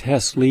quick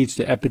tests leads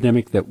to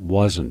epidemic that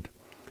wasn't.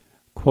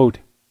 Quote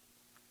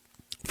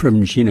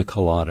from Gina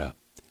Colada.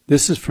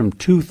 This is from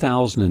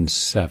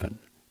 2007,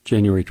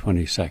 January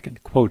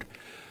 22nd. Quote,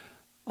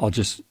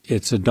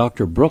 it's a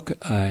Dr.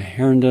 Brooke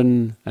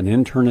Herndon, an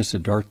internist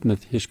at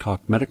Dartmouth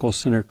Hitchcock Medical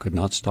Center, could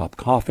not stop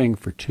coughing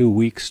for 2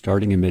 weeks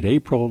starting in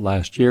mid-April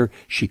last year.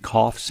 She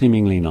coughed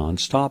seemingly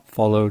nonstop,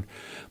 followed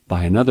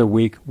by another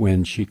week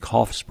when she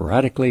coughed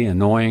sporadically,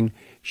 annoying.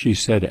 She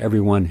said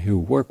everyone who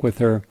worked with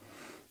her.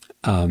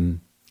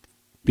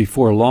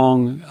 Before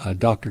long,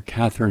 Dr.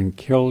 Catherine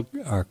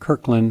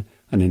Kirkland,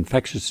 an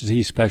infectious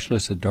disease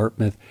specialist at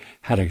Dartmouth,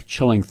 had a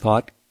chilling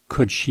thought.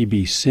 Could she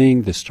be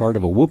seeing the start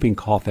of a whooping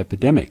cough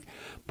epidemic?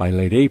 By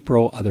late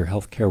April, other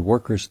healthcare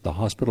workers at the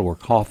hospital were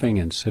coughing,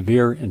 and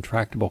severe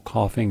intractable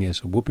coughing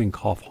is a whooping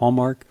cough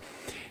hallmark.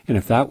 And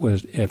if that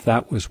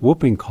was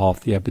whooping cough,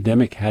 the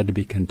epidemic had to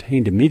be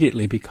contained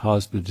immediately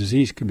because the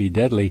disease could be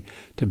deadly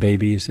to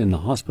babies in the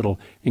hospital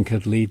and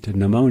could lead to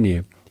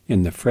pneumonia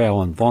in the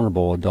frail and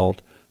vulnerable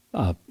adult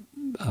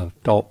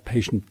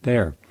patient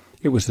there.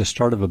 It was the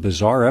start of a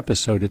bizarre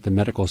episode at the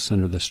medical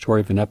center, the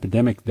story of an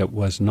epidemic that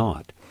was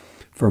not.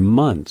 For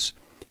months,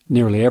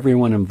 nearly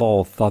everyone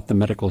involved thought the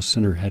medical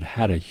center had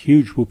had a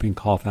huge whooping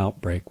cough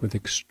outbreak with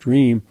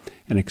extreme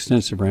and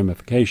extensive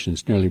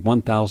ramifications. Nearly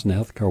 1,000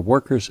 healthcare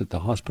workers at the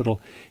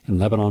hospital in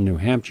Lebanon, New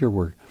Hampshire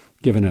were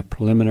given a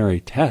preliminary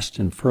test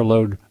and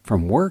furloughed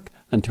from work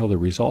until the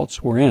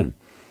results were in.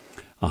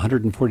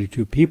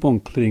 142 people,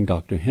 including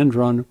Dr.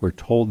 Hendron, were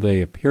told they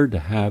appeared to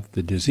have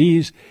the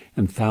disease,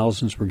 and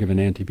thousands were given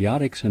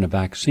antibiotics and a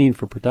vaccine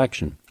for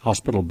protection.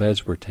 Hospital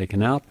beds were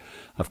taken out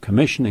of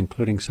commission,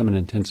 including some in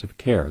intensive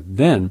care.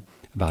 Then,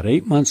 about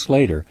 8 months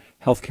later,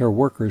 healthcare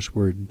workers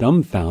were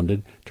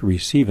dumbfounded to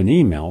receive an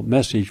email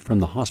message from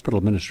the hospital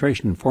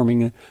administration informing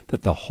them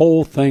that the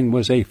whole thing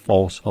was a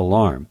false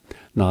alarm.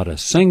 Not a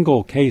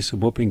single case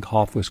of whooping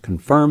cough was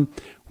confirmed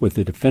with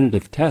the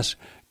definitive test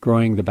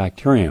growing the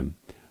bacterium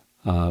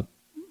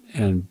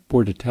and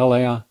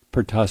Bordetella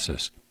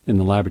pertussis in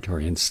the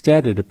laboratory.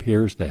 Instead, it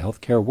appears the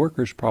healthcare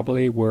workers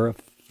probably were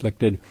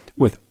afflicted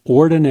with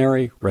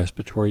ordinary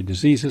respiratory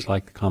diseases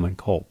like the common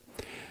cold.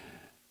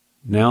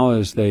 Now,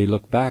 as they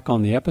look back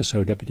on the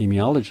episode,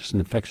 epidemiologists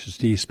and infectious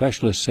disease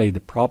specialists say the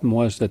problem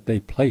was that they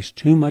placed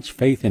too much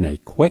faith in a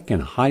quick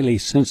and highly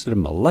sensitive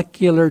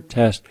molecular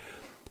test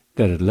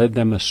that had led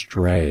them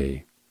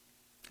astray.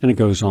 And it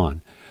goes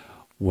on.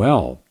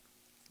 Well,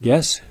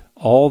 guess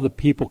all the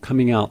people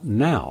coming out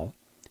now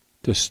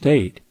to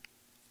state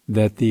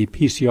that the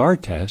PCR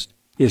test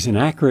is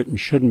inaccurate and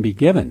shouldn't be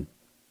given.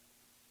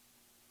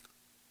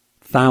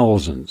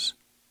 Thousands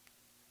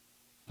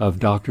of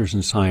doctors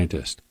and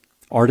scientists,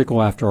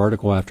 article after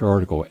article after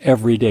article,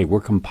 every day.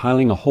 We're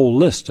compiling a whole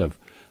list of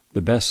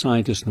the best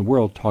scientists in the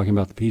world talking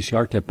about the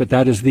PCR test, but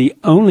that is the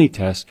only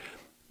test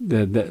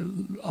that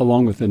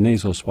along with the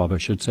nasal swab, I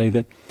should say,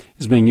 that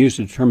is being used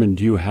to determine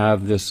do you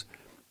have this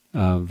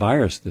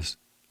virus, this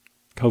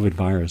COVID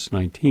virus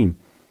 19.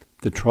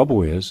 The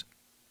trouble is,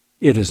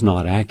 it is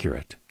not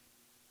accurate.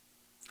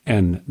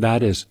 And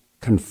that is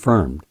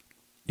confirmed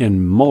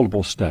in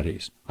multiple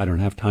studies. I don't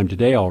have time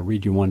today. I'll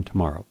read you one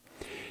tomorrow.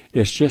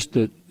 It's just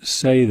to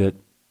say that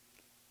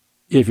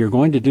if you're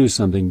going to do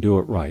something, do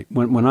it right.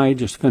 When I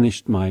just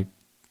finished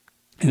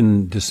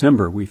in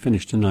December, we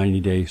finished a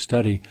 90-day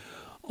study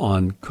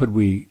on could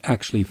we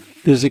actually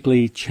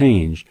physically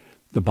change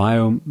the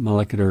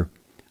biomolecular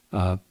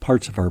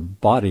parts of our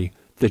body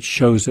that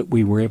shows that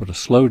we were able to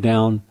slow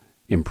down,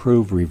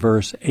 improve,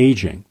 reverse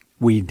aging.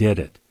 We did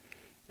it.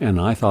 And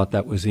I thought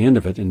that was the end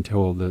of it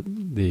until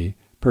the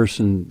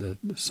person,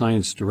 the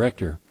science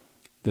director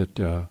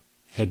that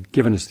had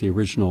given us the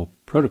original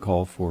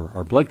protocol for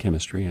our blood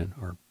chemistry and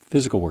our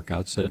physical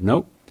workouts said,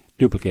 nope,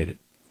 duplicate it.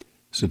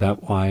 So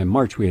that's why in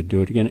March we had to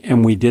do it again,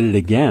 and we did it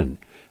again.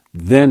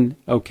 Then,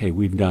 okay,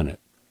 we've done it.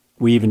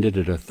 We even did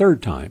it a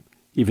third time,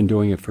 even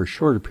doing it for a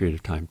shorter period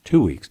of time,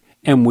 2 weeks,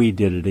 and we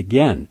did it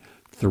again.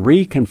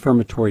 3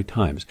 confirmatory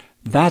times.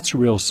 That's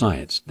real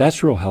science.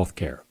 That's real health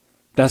care.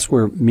 That's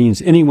where it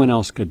means anyone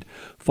else could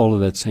follow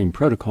that same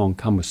protocol and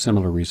come with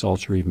similar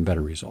results or even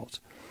better results.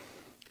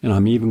 And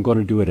I'm even going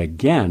to do it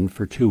again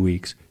for 2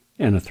 weeks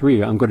and a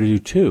 3. I'm going to do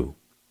 2,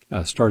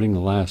 starting the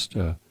last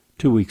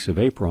 2 weeks of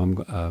April.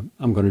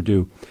 I'm going to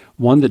do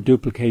one that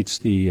duplicates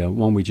the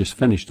one we just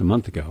finished a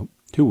month ago,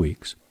 2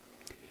 weeks,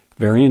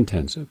 very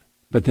intensive,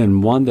 but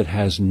then one that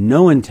has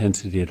no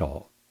intensity at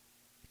all.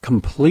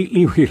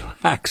 Completely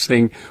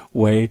relaxing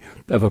way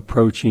of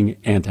approaching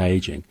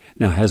anti-aging.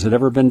 Now, has it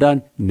ever been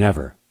done?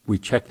 Never. We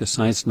check the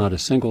science, not a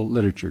single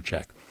literature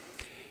check.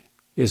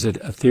 Is it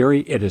a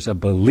theory? It is a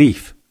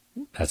belief.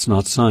 That's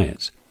not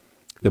science.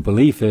 The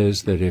belief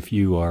is that if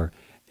you are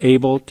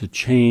able to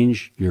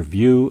change your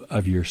view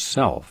of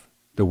yourself,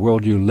 the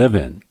world you live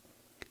in,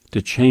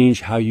 to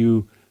change how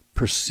you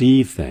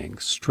perceive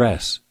things,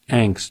 stress,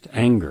 angst,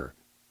 anger,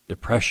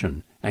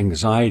 depression,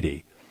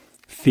 anxiety,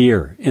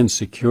 fear,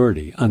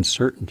 insecurity,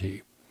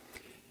 uncertainty.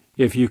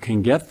 If you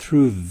can get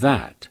through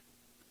that,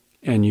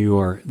 and you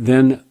are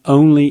then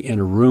only in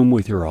a room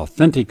with your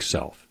authentic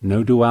self,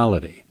 no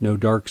duality, no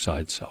dark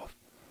side self,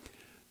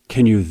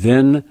 can you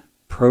then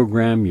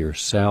program your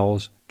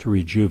cells to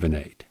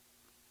rejuvenate?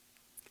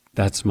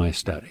 That's my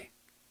study.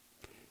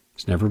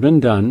 It's never been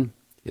done.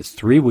 It's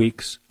 3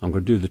 weeks. I'm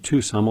going to do the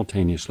 2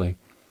 simultaneously,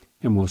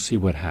 and we'll see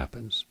what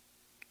happens.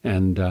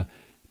 And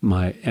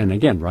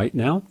again, right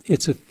now,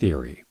 it's a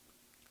theory.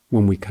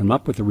 When we come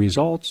up with the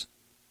results,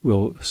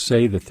 we'll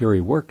say the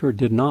theory worked or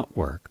did not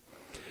work.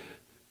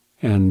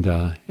 And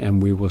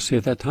we will see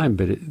at that time,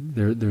 but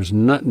there's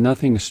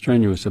nothing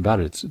strenuous about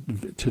it. It's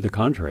to the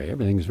contrary.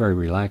 Everything's very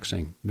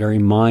relaxing, very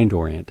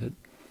mind-oriented.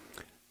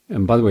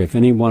 And by the way, if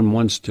anyone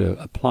wants to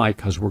apply,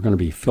 because we're going to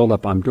be filled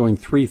up, I'm doing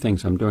 3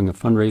 things. I'm doing a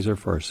fundraiser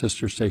for our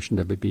sister station,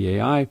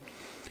 WBAI.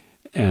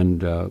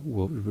 and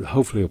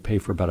hopefully will pay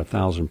for about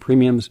 1,000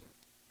 premiums.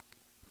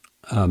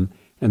 And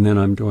then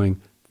I'm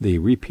doing the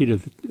repeat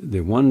of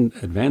the one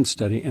advanced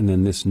study and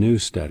then this new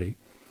study.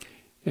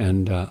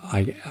 And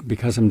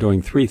because I'm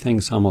doing 3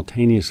 things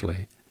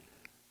simultaneously,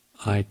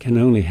 I can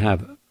only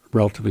have a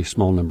relatively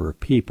small number of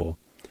people,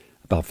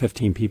 about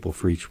 15 people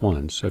for each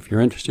one. So if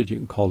you're interested, you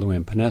can call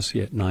Luann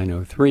Panesi at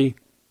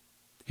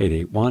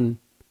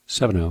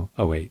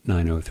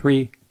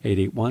 903-881-7008,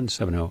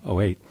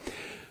 903-881-7008.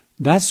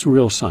 That's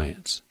real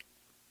science.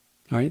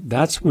 All right?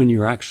 That's when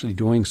you're actually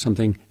doing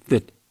something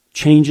that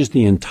changes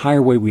the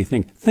entire way we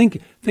think. Think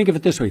of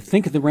it this way.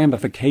 Think of the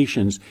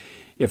ramifications.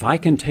 If I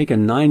can take a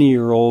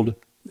 90-year-old,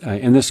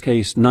 in this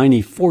case,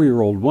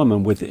 94-year-old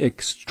woman with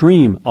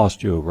extreme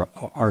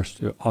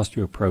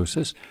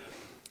osteoporosis,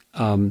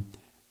 and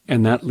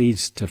that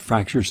leads to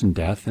fractures and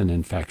death and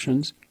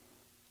infections,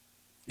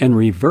 and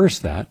reverse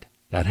that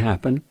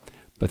happened,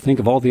 but think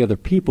of all the other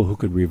people who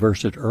could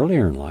reverse it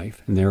earlier in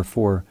life and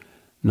therefore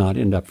not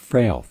end up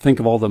frail. Think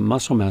of all the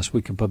muscle mass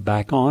we could put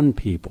back on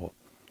people.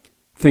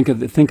 Think of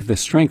the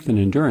strength and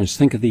endurance.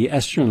 Think of the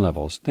estrogen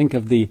levels. Think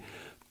of the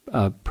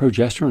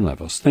progesterone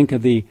levels. Think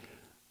of the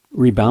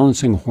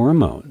rebalancing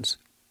hormones.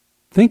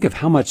 Think of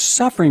how much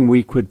suffering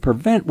we could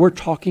prevent. We're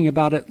talking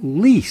about at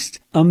least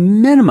a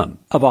minimum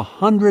of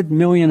 100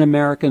 million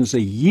Americans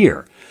a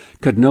year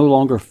could no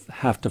longer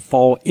have to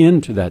fall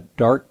into that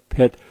dark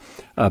pit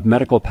of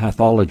medical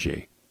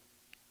pathology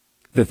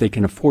that they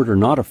can afford or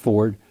not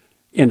afford,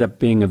 end up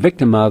being a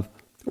victim of,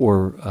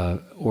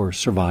 or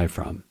survive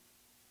from.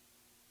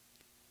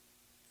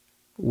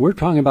 We're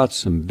talking about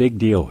some big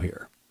deal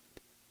here.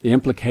 The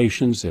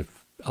implications,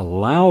 if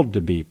allowed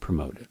to be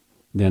promoted.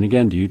 Then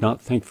again, do you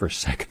not think for a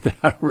second that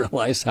I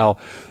realize how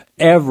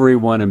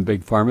everyone in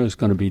Big Pharma is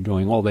going to be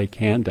doing all they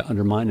can to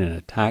undermine and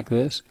attack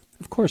this?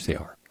 Of course they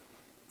are.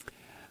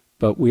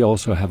 But we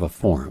also have a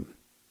forum,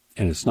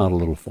 and it's not a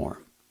little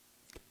forum.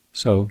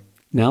 So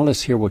now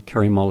let's hear what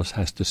Kary Mullis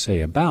has to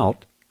say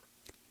about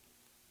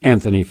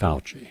Anthony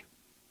Fauci.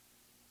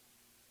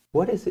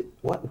 What is it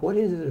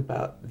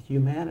about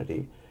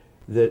humanity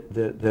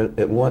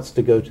that wants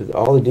to go to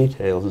all the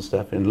details and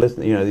stuff and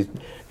listen? You know, these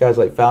guys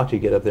like Fauci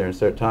get up there and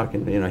start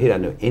talking. You know, he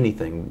doesn't know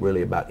anything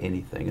really about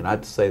anything, and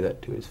I'd say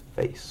that to his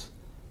face.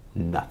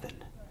 Nothing.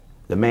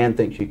 The man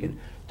thinks you can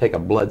take a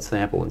blood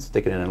sample and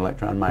stick it in an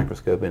electron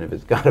microscope, and if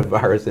it's got a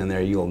virus in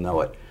there, you'll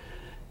know it.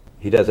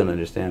 He doesn't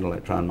understand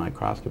electron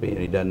microscopy, and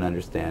he doesn't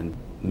understand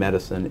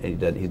medicine,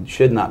 and he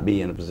should not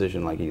be in a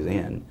position like he's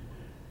in.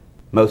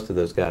 Most of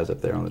those guys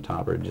up there on the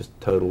top are just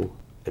total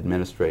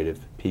administrative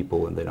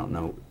people, and they don't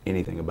know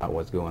anything about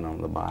what's going on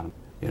at the bottom.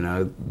 You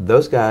know,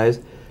 those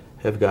guys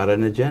have got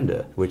an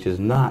agenda, which is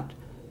not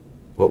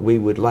what we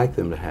would like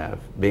them to have,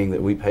 being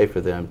that we pay for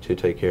them to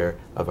take care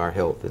of our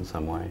health in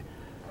some way.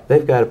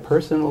 They've got a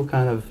personal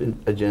kind of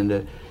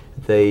agenda.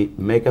 They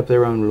make up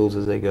their own rules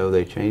as they go.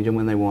 They change them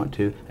when they want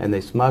to, and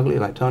they smugly,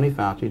 like Tony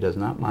Fauci, does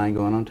not mind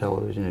going on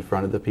television in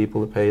front of the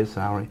people that pay his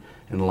salary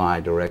and lie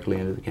directly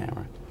into the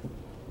camera.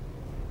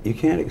 You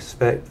can't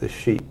expect the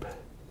sheep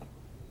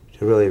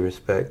to really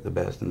respect the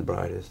best and the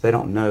brightest. They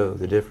don't know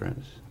the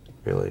difference,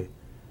 really.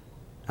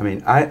 I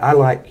mean, I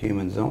like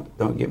humans.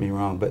 Don't get me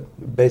wrong,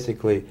 but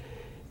basically,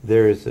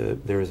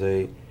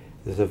 the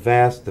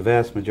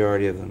vast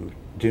majority of them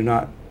do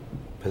not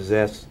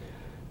possess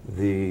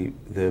the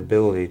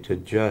ability to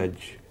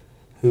judge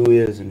who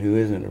is and who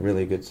isn't a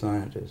really good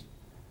scientist.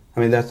 I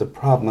mean, that's a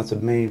problem. That's a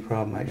main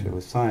problem, actually,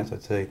 with science,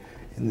 I'd say,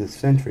 in this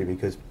century,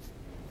 because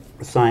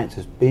science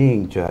is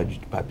being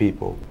judged by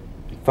people.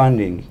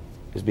 Funding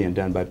is being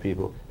done by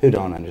people who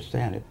don't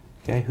understand it.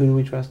 Okay, who do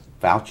we trust?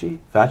 Fauci?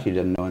 Fauci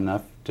doesn't know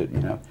enough to, you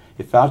know.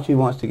 If Fauci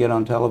wants to get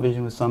on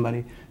television with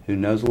somebody who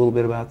knows a little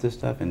bit about this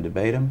stuff and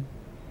debate him,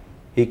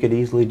 he could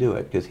easily do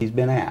it, because he's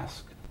been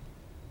asked.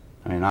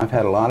 I mean, I've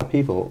had a lot of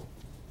people,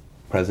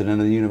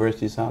 president of the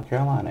University of South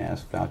Carolina,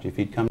 ask Fauci if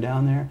he'd come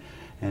down there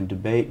and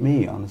debate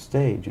me on the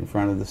stage in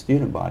front of the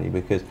student body,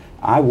 because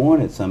I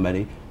wanted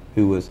somebody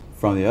who was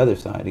from the other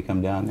side to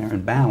come down there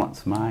and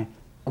balance my,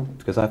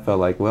 because I felt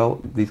like, well,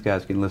 these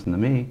guys can listen to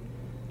me,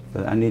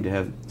 but I need to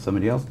have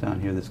somebody else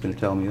down here that's going to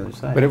tell me the other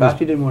side. But Fauci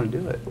didn't want to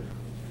do it.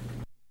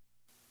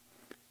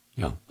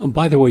 Yeah. And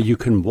by the way, you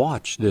can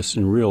watch this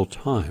in real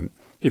time.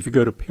 If you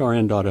go to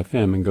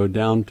prn.fm and go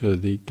down to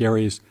the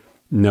Gary's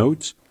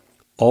notes,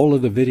 all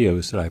of the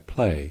videos that I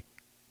play,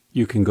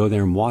 you can go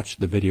there and watch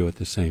the video at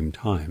the same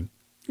time.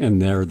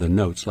 And there are the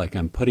notes, like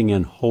I'm putting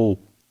in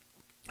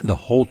the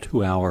whole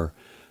 2-hour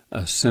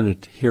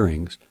Senate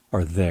hearings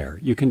are there.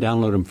 You can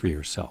download them for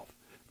yourself.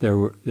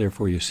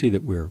 Therefore, you see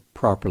that we're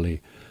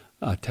properly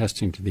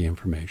attesting to the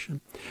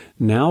information.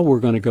 Now we're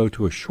going to go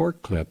to a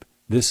short clip.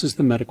 This is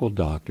the medical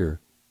doctor.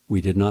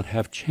 We did not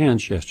have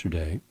chance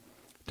yesterday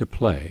to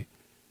play,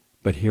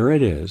 but here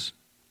it is.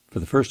 For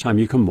the first time,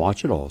 you can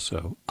watch it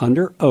also,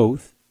 under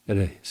oath at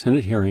a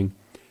Senate hearing,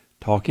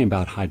 talking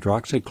about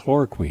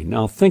hydroxychloroquine.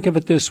 Now, think of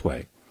it this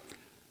way.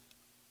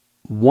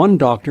 One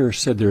doctor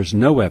said there's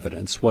no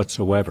evidence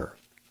whatsoever,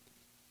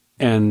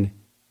 and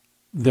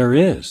there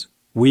is.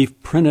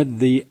 We've printed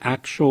the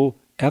actual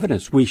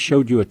evidence. We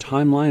showed you a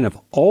timeline of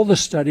all the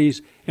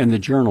studies and the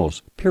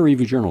journals,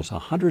 peer-reviewed journals,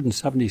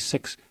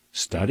 176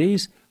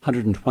 studies,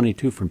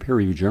 122 from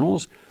peer-reviewed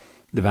journals,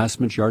 the vast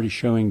majority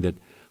showing that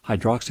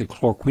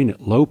hydroxychloroquine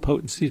at low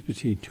potencies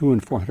between 200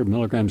 and 400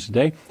 milligrams a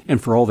day.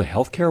 And for all the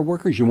healthcare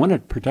workers, you want to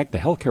protect the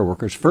healthcare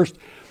workers first.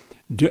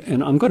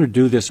 And I'm going to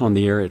do this on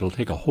the air. It'll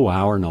take a whole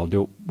hour, and I'll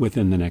do it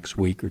within the next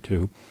week or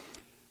two.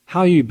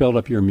 How you build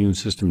up your immune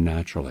system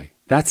naturally.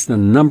 That's the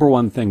number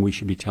one thing we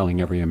should be telling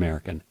every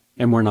American.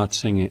 And we're not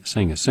saying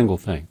a single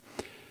thing.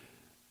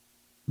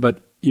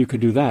 But you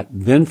could do that.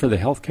 Then for the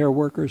healthcare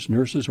workers,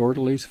 nurses,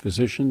 orderlies,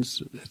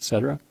 physicians,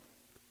 etc.,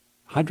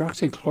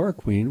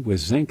 hydroxychloroquine with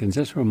zinc and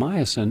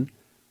azithromycin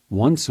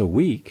once a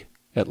week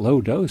at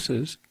low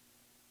doses,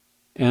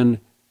 and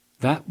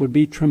that would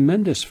be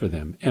tremendous for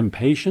them. And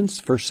patients,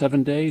 first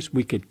 7 days,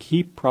 we could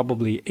keep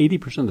probably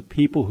 80% of the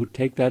people who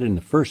take that in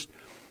the first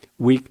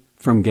week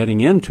from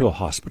getting into a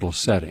hospital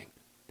setting,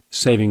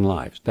 saving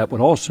lives. That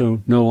would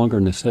also no longer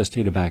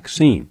necessitate a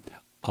vaccine.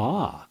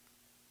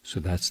 So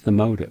that's the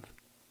motive.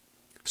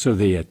 So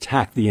they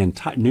attack the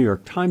entire New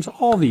York Times,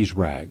 all these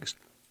rags,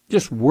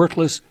 just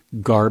worthless,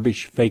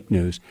 garbage, fake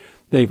news.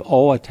 They've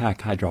all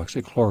attacked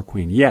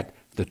hydroxychloroquine. Yet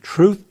the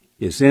truth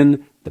is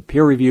in the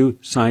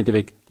peer-reviewed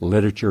scientific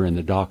literature and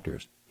the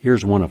doctors.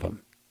 Here's one of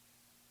them.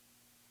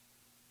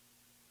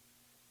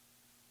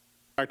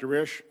 Dr.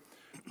 Risch.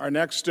 Our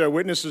next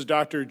witness is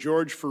Dr.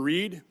 George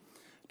Fareed.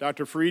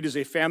 Dr. Fareed is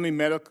a family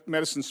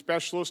medicine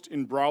specialist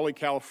in Brawley,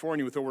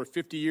 California, with over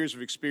 50 years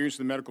of experience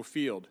in the medical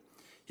field.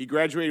 He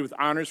graduated with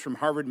honors from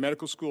Harvard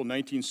Medical School in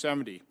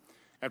 1970.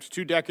 After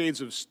 2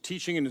 decades of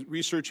teaching and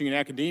researching in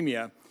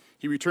academia,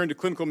 he returned to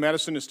clinical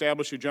medicine and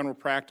established a general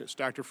practice.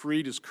 Dr.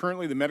 Fareed is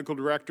currently the medical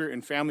director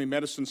and family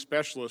medicine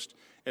specialist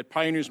at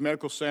Pioneers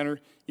Medical Center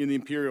in the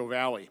Imperial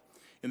Valley.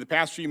 In the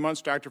past few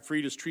months, Dr.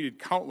 Fareed has treated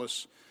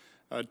countless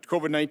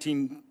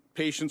COVID-19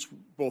 patients,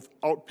 both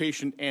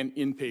outpatient and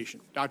inpatient.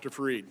 Dr.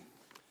 Fareed.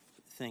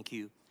 Thank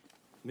you.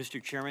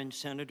 Mr. Chairman,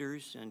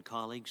 senators, and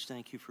colleagues,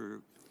 thank you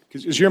for...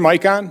 Is your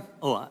mic on?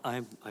 Oh,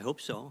 I hope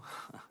so.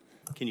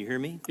 Can you hear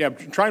me? Yeah,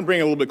 try and bring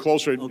it a little bit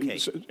closer. Okay.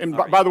 And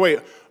by the way,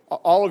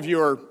 all of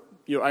you are,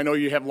 I know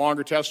you have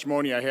longer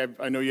testimony.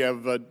 I know you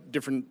have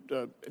different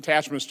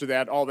attachments to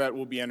that. All that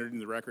will be entered in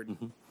the record.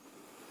 Mm-hmm.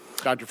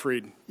 Dr.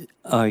 Fareed.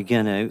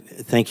 Again,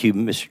 thank you,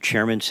 Mr.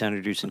 Chairman,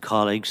 senators, and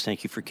colleagues.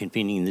 Thank you for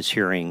convening this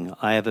hearing.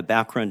 I have a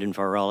background in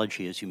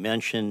virology, as you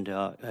mentioned,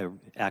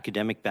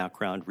 academic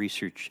background,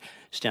 research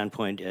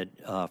standpoint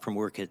from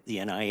work at the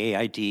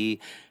NIAID,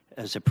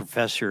 as a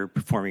professor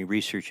performing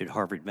research at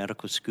Harvard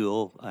Medical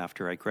School.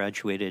 After I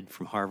graduated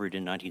from Harvard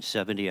in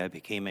 1970, I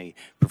became a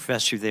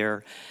professor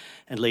there,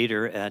 and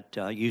later at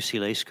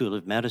UCLA School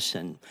of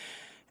Medicine.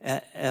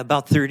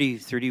 About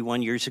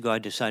 31 years ago, I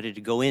decided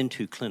to go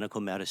into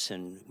clinical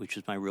medicine, which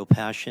was my real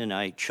passion.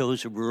 I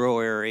chose a rural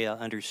area,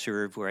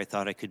 underserved, where I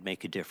thought I could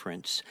make a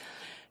difference.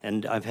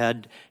 And I've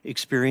had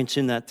experience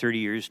in that 30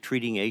 years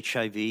treating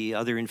HIV,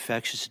 other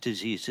infectious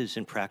diseases,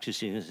 and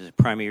practicing as a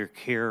primary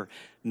care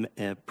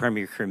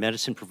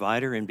medicine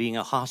provider and being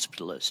a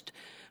hospitalist.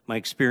 My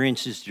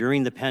experiences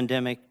during the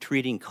pandemic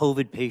treating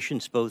COVID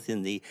patients, both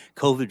in the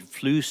COVID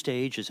flu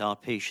stage as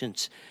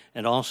outpatients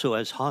and also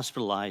as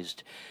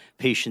hospitalized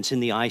patients in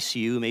the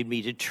ICU, made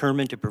me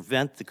determined to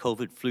prevent the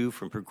COVID flu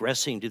from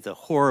progressing to the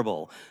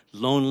horrible,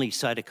 lonely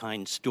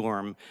cytokine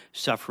storm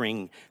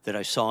suffering that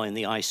I saw in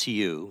the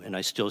ICU, and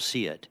I still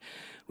see it.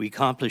 We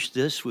accomplished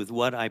this with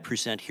what I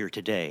present here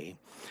today.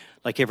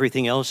 Like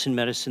everything else in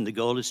medicine, the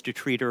goal is to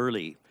treat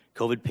early.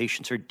 COVID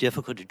patients are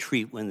difficult to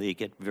treat when they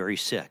get very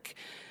sick.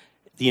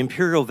 The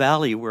Imperial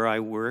Valley, where I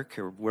work,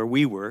 or where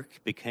we work,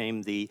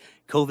 became the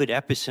COVID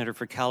epicenter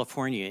for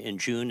California in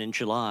June and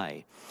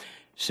July.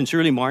 Since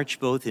early March,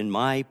 both in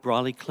my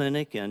Brawley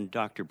Clinic and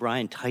Dr.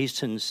 Brian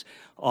Tyson's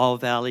All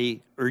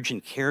Valley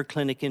Urgent Care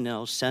Clinic in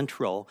El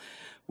Centro,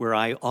 where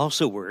I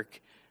also work,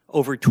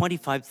 over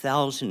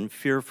 25,000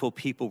 fearful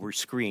people were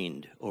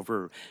screened.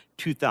 Over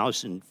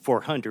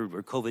 2,400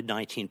 were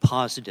COVID-19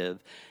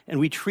 positive, and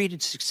we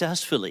treated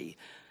successfully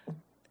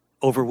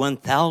over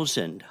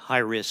 1,000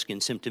 high-risk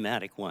and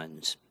symptomatic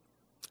ones.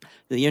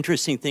 The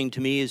interesting thing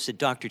to me is that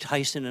Dr.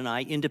 Tyson and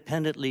I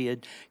independently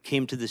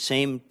came to the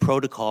same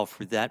protocol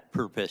for that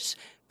purpose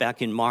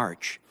back in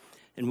March.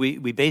 And we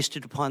based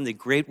it upon the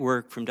great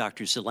work from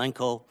Dr.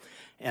 Zelenko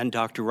and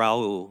Dr.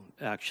 Raoul,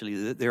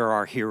 actually. They're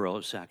our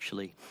heroes,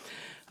 actually.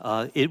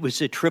 It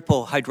was a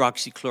triple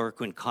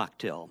hydroxychloroquine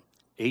cocktail,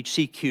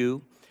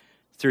 HCQ,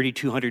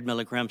 3,200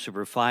 milligrams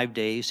over 5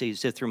 days,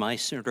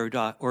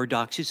 azithromycin or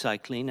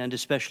doxycycline, and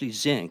especially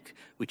zinc,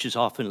 which is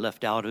often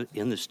left out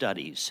in the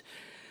studies.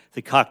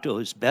 The cocktail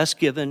is best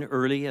given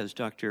early, as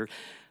Dr.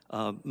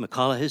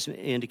 McCullough has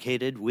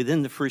indicated,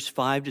 within the first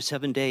 5 to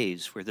 7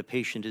 days where the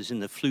patient is in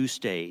the flu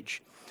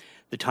stage.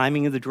 The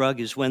timing of the drug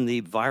is when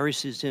the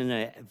virus is in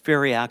a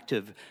very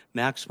active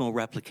maximal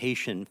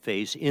replication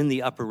phase in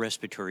the upper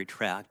respiratory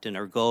tract, and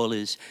our goal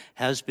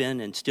has been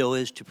and still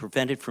is to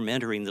prevent it from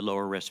entering the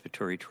lower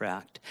respiratory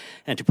tract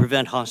and to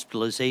prevent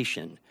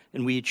hospitalization.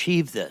 And we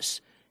achieved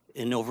this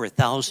in over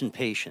 1,000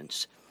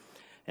 patients.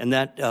 And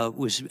that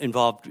was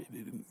involved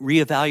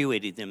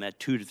reevaluating them at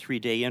 2 to 3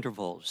 day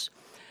intervals.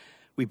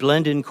 We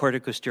blend in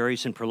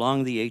corticosteroids and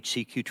prolong the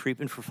HCQ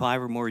treatment for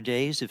 5 or more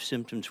days if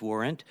symptoms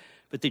warrant,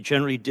 but they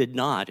generally did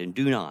not and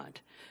do not.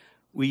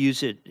 We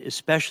use it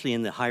especially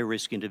in the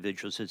high-risk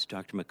individuals, as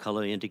Dr.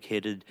 McCullough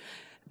indicated,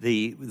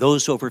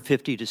 those over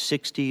 50 to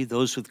 60,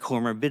 those with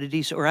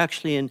comorbidities, or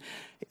actually in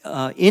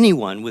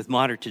anyone with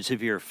moderate to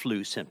severe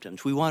flu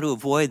symptoms. We want to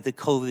avoid the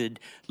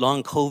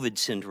long COVID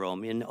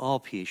syndrome in all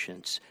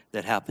patients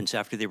that happens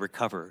after they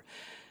recover.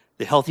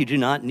 The healthy do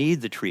not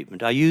need the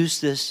treatment. I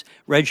used this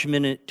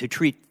regimen to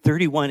treat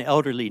 31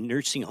 elderly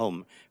nursing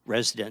home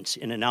residents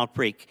in an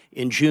outbreak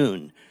in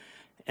June,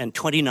 and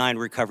 29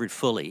 recovered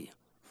fully.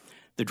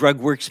 The drug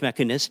works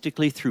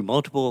mechanistically through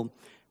multiple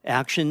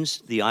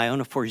actions. The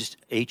ionophores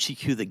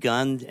HCQ, the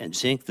gun, and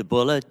zinc, the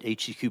bullet.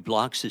 HCQ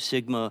blocks the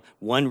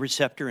sigma-1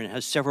 receptor and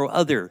has several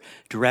other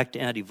direct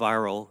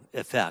antiviral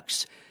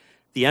effects.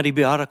 The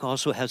antibiotic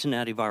also has an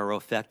antiviral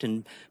effect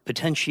and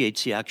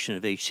potentiates the action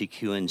of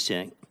HCQ and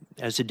zinc.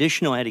 As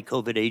additional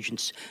anti-COVID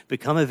agents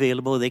become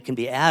available, they can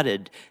be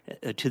added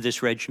to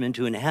this regimen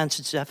to enhance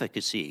its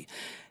efficacy.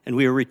 And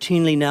we are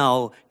routinely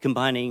now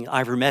combining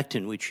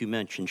ivermectin, which you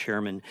mentioned,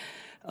 Chairman,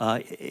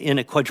 in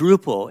a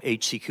quadruple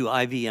HCQ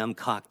IVM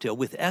cocktail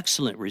with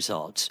excellent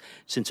results,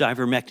 since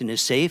ivermectin is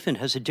safe and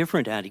has a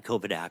different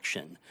anti-COVID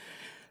action.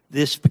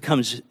 This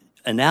becomes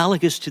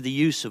analogous to the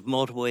use of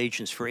multiple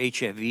agents for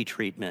HIV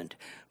treatment.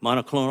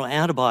 Monoclonal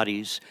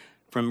antibodies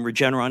from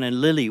Regeneron and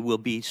Lilly will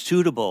be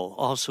suitable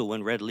also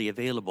when readily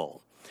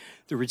available.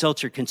 The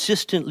results are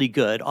consistently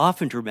good,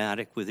 often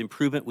dramatic, with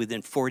improvement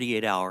within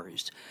 48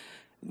 hours.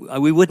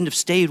 We wouldn't have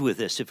stayed with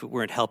this if it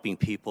weren't helping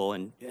people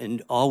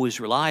and always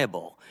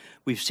reliable.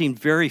 We've seen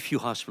very few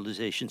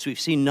hospitalizations. We've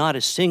seen not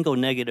a single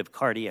negative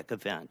cardiac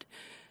event.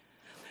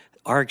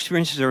 Our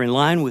experiences are in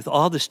line with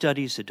all the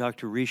studies that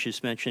Dr. Risch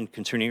has mentioned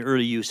concerning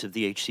early use of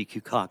the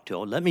HCQ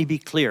cocktail. Let me be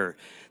clear,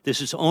 this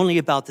is only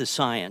about the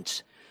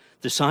science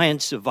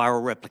of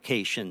viral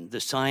replication, the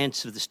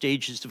science of the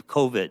stages of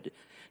COVID,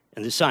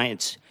 and the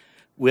science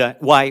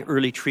why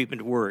early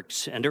treatment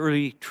works. And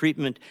early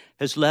treatment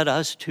has led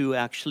us to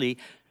actually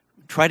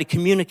try to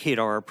communicate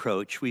our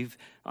approach.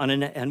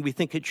 And we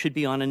think it should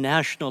be on a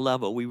national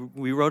level.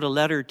 We wrote a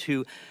letter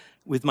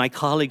with my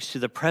colleagues to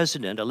the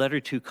president, a letter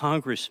to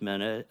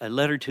congressmen, a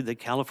letter to the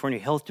California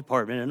Health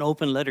Department, an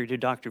open letter to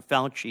Dr.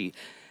 Fauci,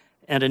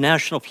 and a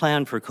national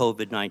plan for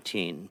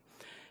COVID-19.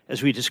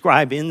 As we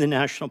describe in the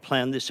national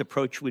plan, this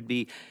approach would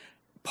be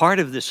part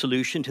of the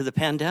solution to the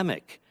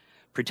pandemic.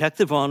 Protect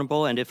the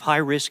vulnerable, and if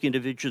high-risk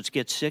individuals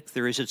get sick,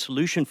 there is a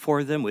solution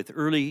for them with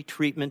early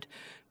treatment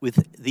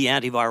with the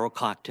antiviral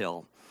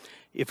cocktail.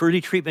 If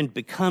early treatment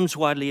becomes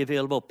widely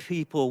available,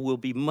 people will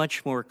be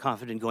much more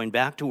confident going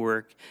back to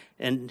work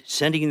and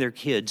sending their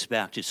kids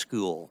back to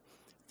school.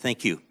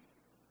 Thank you.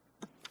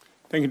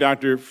 Thank you,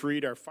 Dr.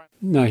 Farid.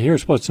 Now,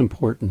 here's what's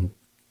important.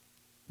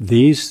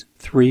 These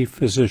 3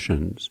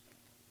 physicians,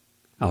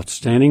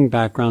 outstanding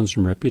backgrounds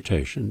and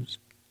reputations,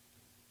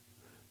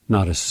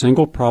 not a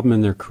single problem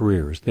in their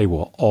careers. They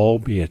will all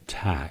be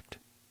attacked.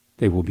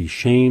 They will be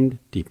shamed,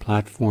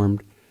 deplatformed,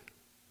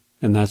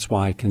 and that's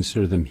why I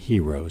consider them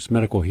heroes,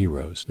 medical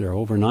heroes. There are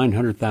over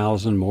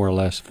 900,000, more or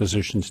less,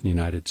 physicians in the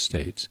United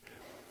States.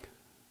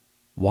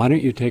 Why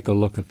don't you take a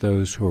look at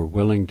those who are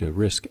willing to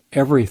risk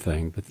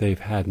everything that they've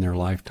had in their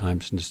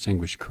lifetimes and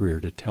distinguished career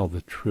to tell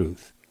the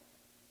truth?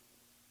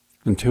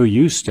 Until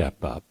you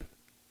step up,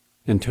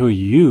 until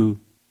you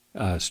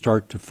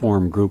start to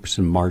form groups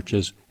and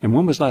marches. And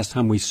when was the last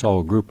time we saw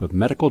a group of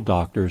medical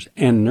doctors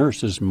and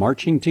nurses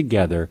marching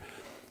together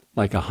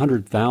like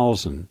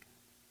 100,000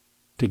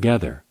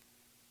 together?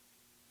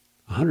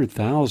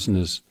 100,000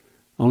 is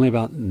only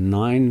about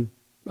around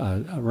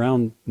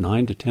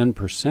 9 to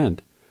 10%,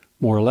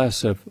 more or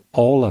less, of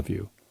all of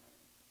you.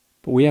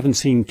 But we haven't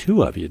seen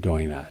 2 of you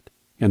doing that.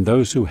 And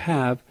those who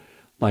have,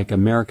 like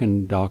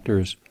American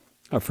doctors,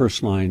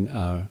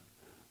 first-line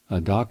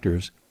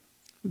doctors,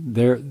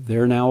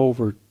 they're now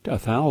over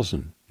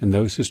 1,000. And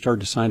those who started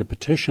to sign a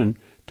petition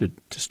to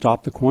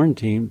stop the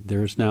quarantine,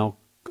 there's now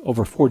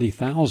over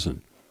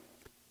 40,000.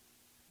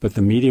 But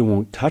the media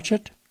won't touch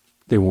it.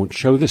 They won't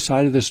show the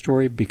side of the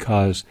story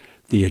because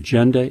the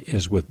agenda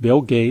is with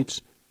Bill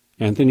Gates,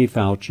 Anthony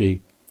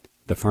Fauci,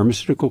 the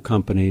pharmaceutical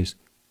companies,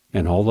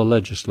 and all the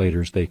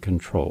legislators they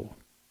control.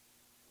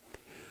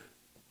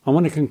 I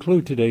want to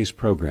conclude today's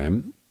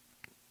program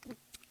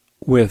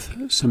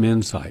with some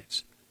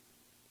insights.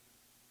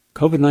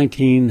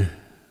 COVID-19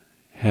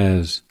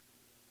 has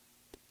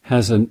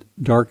a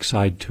dark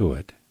side to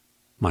it.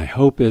 My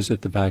hope is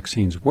that the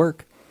vaccines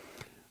work,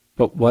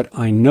 but what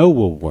I know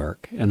will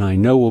work, and I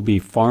know will be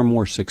far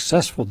more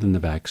successful than the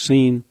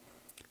vaccine,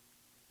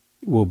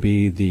 will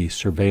be the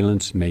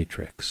surveillance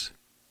matrix,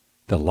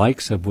 the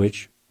likes of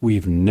which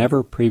we've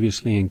never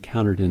previously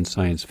encountered in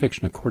science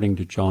fiction, according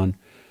to John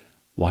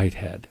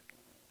Whitehead.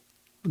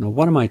 Now,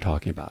 what am I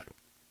talking about?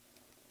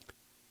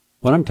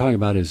 What I'm talking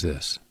about is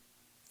this.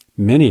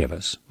 Many of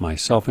us,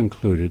 myself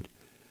included,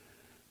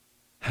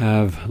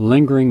 have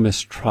lingering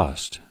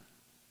mistrust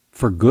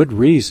for good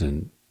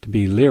reason, to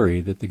be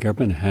leery that the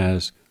government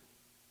has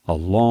a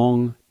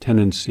long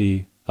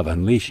tendency of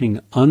unleashing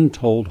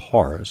untold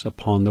horrors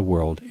upon the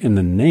world in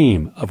the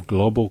name of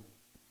global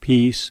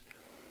peace,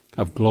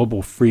 of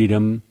global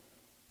freedom,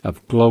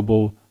 of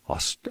global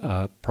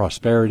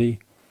prosperity.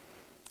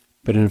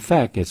 But in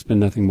fact, it's been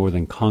nothing more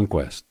than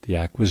conquest, the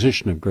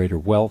acquisition of greater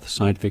wealth,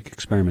 scientific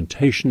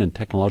experimentation, and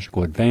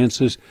technological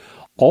advances,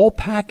 all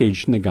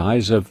packaged in the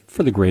guise of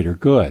for the greater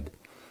good.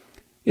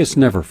 It's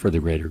never for the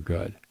greater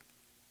good.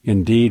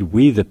 Indeed,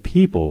 we the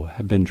people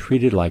have been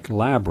treated like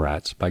lab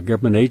rats by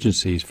government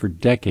agencies for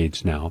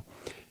decades now.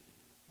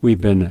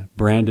 We've been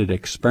branded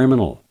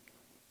experimental.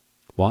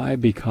 Why?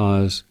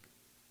 Because,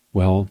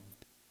 well,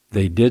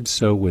 they did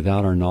so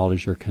without our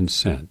knowledge or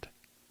consent.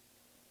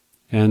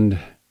 And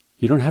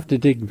you don't have to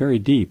dig very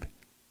deep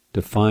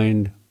to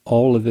find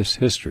all of this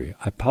history.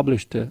 I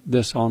published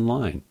this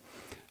online,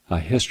 a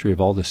history of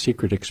all the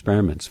secret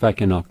experiments. In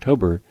fact, in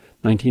October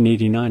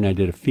 1989, I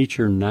did a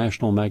feature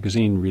national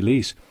magazine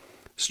release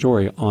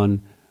story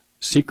on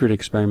secret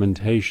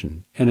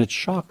experimentation, and it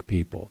shocked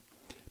people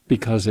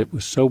because it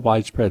was so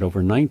widespread.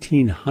 Over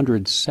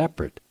 1,900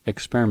 separate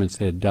experiments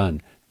they had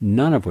done,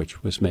 none of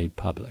which was made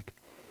public.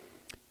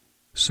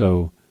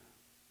 So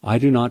I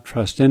do not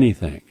trust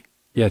anything.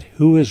 Yet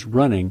who is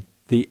running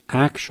the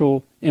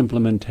actual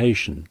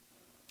implementation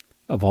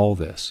of all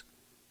this?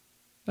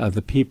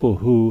 The people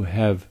who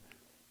have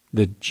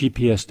the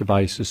GPS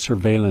devices,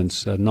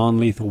 surveillance,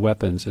 non-lethal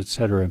weapons,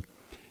 etc.,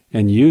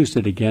 and used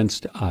it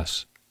against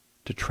us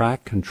to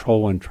track,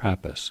 control, and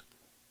trap us.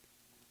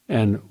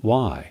 And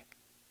why?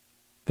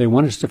 They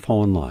want us to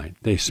fall in line.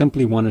 They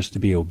simply want us to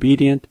be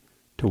obedient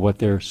to what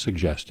they're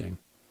suggesting.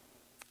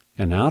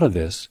 And out of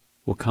this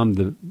will come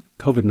the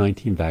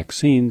COVID-19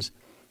 vaccines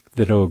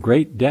that owe a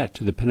great debt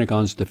to the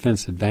Pentagon's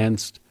Defense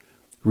Advanced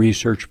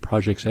Research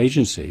Projects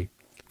Agency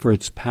for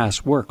its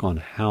past work on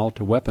how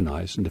to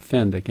weaponize and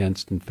defend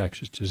against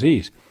infectious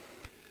disease.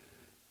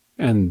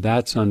 And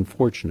that's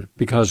unfortunate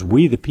because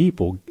we, the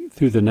people,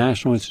 through the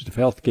National Institute of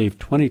Health, gave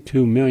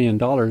 $22 million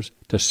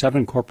to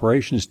 7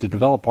 corporations to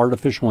develop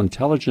artificial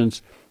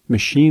intelligence,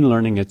 machine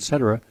learning,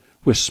 etc.,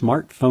 with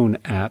smartphone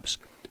apps,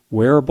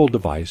 wearable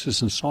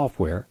devices, and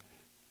software.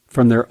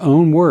 From their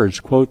own words,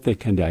 quote, they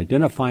can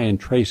identify and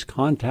trace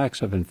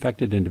contacts of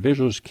infected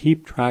individuals,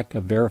 keep track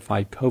of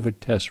verified COVID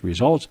test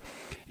results,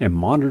 and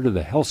monitor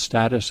the health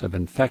status of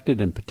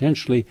infected and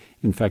potentially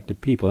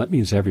infected people. That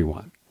means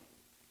everyone.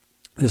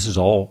 This is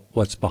all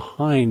what's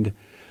behind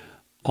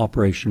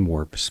Operation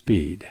Warp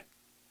Speed.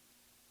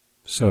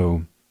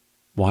 So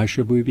why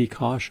should we be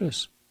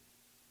cautious?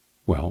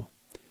 Well,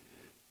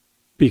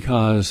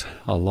 because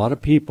a lot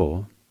of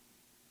people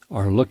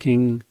are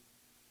looking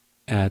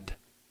at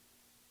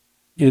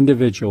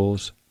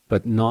individuals,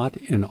 but not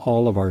in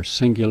all of our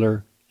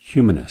singular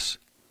humanness.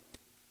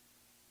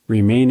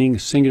 Remaining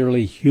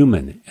singularly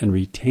human and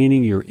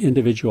retaining your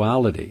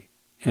individuality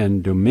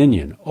and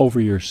dominion over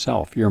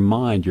yourself, your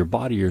mind, your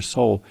body, your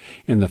soul,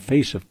 in the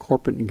face of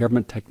corporate and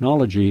government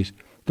technologies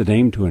that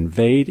aim to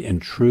invade,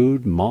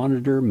 intrude,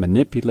 monitor,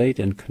 manipulate,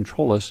 and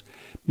control us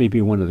may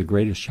be one of the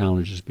greatest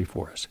challenges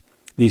before us.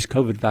 These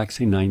COVID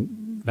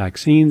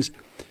vaccines,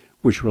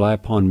 which rely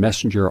upon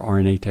messenger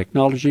RNA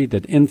technology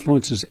that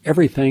influences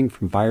everything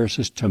from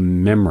viruses to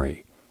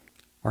memory,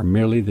 are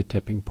merely the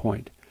tipping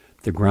point.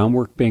 The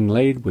groundwork being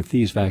laid with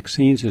these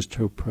vaccines is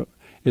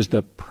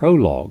the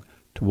prologue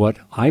to what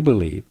I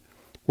believe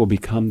will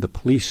become the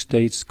police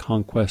state's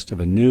conquest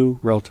of a new,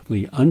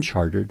 relatively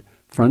uncharted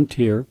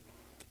frontier,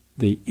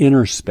 the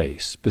inner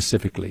space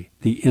specifically,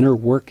 the inner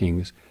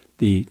workings,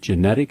 the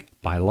genetic,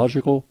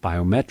 biological,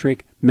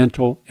 biometric,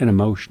 mental, and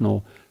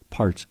emotional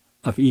parts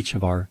of each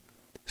of our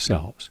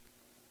selves.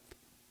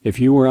 If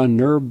you were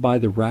unnerved by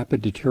the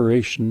rapid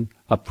deterioration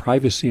of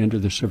privacy under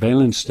the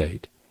surveillance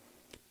state,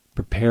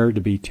 prepare to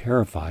be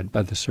terrified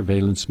by the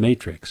surveillance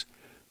matrix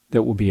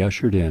that will be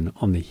ushered in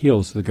on the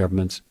heels of the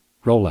government's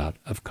rollout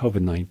of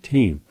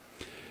COVID-19.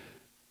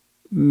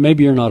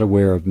 Maybe you're not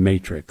aware of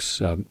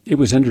Matrix. It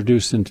was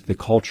introduced into the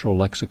cultural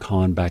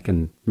lexicon back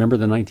in, remember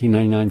the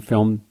 1999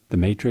 film, The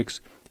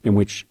Matrix, in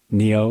which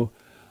Neo,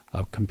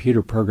 a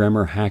computer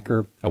programmer,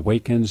 hacker,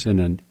 awakens in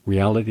a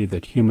reality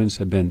that humans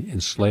have been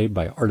enslaved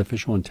by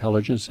artificial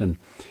intelligence and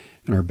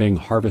are being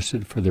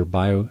harvested for their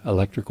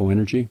bioelectrical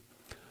energy,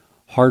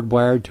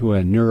 hardwired to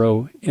a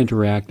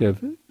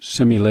neuro-interactive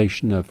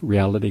simulation of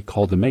reality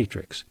called the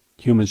Matrix.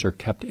 Humans are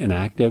kept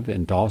inactive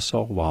and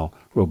docile while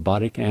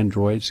robotic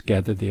androids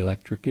gather the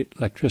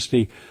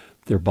electricity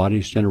their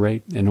bodies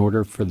generate in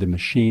order for the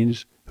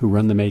machines who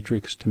run the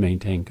Matrix to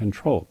maintain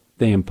control.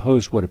 They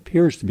impose what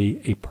appears to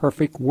be a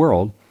perfect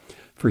world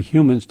for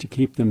humans to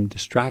keep them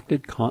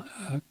distracted,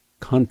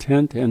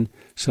 content, and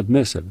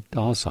submissive,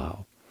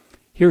 docile.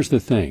 Here's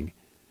the thing.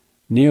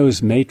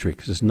 Neo's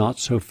Matrix is not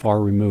so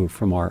far removed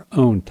from our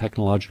own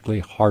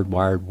technologically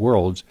hardwired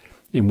worlds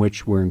in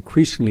which we're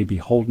increasingly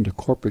beholden to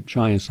corporate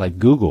giants like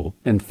Google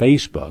and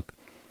Facebook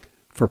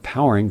for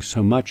powering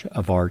so much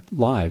of our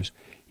lives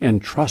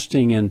and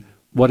trusting in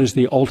what is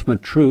the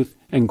ultimate truth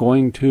and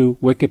going to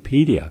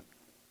Wikipedia.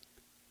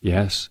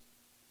 Yes,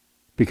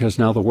 because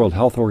now the World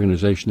Health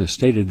Organization has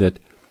stated that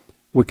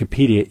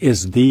Wikipedia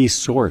is the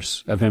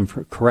source of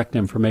correct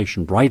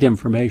information, right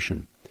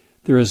information.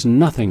 There is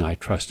nothing I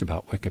trust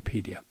about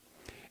Wikipedia.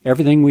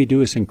 Everything we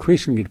do is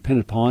increasingly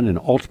dependent upon and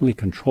ultimately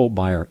controlled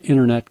by our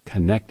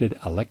internet-connected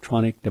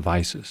electronic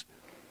devices.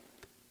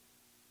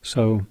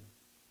 So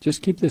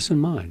just keep this in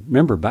mind.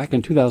 Remember, back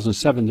in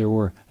 2007, there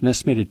were an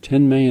estimated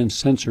 10 million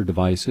sensor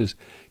devices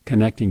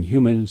connecting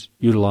humans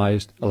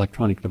utilized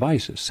electronic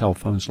devices, cell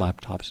phones,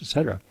 laptops,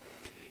 etc.,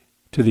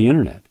 to the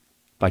internet.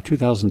 By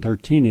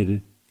 2013, it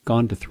had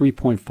gone to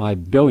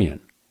 3.5 billion.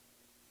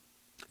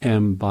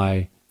 And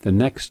by the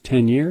next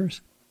 10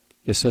 years,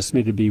 it's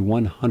estimated to be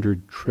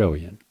 100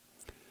 trillion.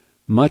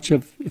 Much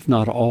of, if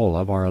not all,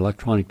 of our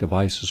electronic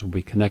devices will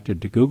be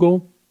connected to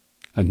Google,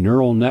 a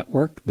neural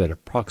network that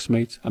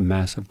approximates a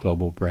massive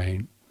global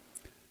brain.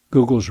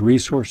 Google's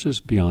resources,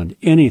 beyond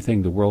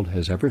anything the world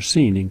has ever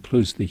seen,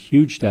 includes the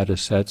huge data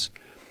sets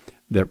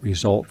that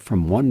result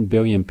from 1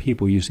 billion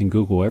people using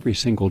Google every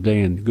single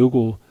day in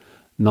Google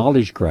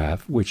Knowledge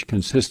Graph, which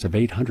consists of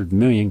 800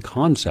 million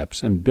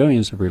concepts and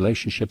billions of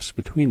relationships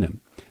between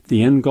them.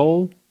 The end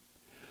goal?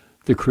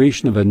 The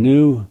creation of a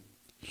new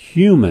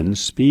human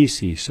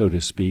species, so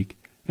to speak,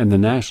 and the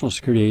National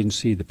Security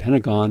Agency, the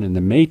Pentagon, and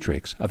the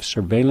matrix of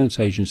surveillance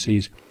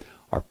agencies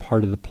are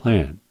part of the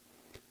plan.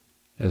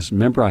 As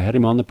remember, I had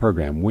him on the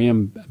program,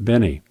 William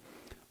Binney,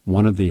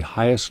 one of the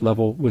highest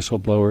level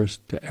whistleblowers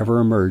to ever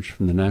emerge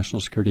from the National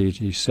Security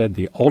Agency, said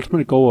the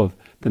ultimate goal of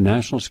the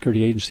National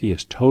Security Agency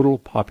is total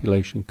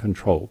population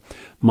control.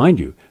 Mind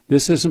you,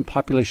 this isn't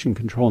population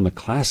control in the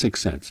classic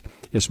sense.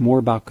 It's more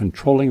about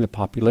controlling the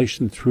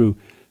population through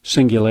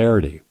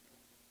singularity,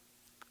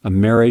 a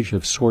marriage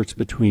of sorts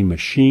between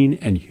machine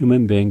and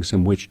human beings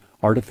in which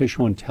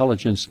artificial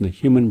intelligence and the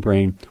human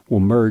brain will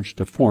merge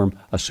to form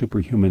a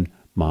superhuman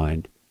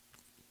mind.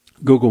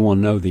 Google will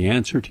know the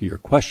answer to your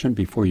question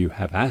before you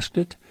have asked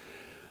it.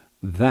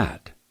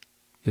 That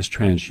is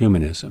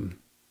transhumanism.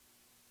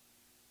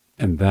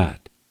 And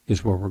that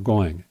is where we're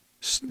going.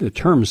 The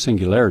term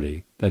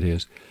singularity, that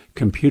is,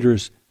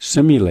 computers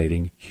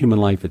simulating human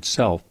life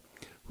itself,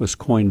 was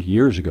coined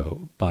years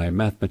ago by a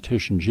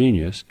mathematician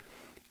genius,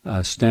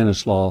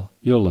 Stanislaw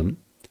Ulam,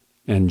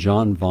 and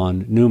John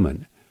von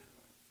Neumann.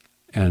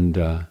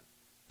 And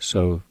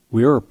so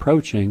we're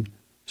approaching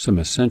some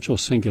essential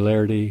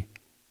singularity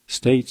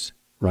states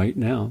right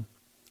now,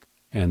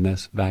 and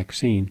this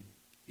vaccine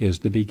is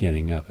the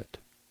beginning of it.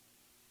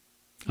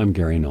 I'm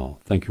Gary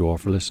Null. Thank you all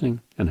for listening,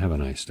 and have a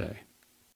nice day.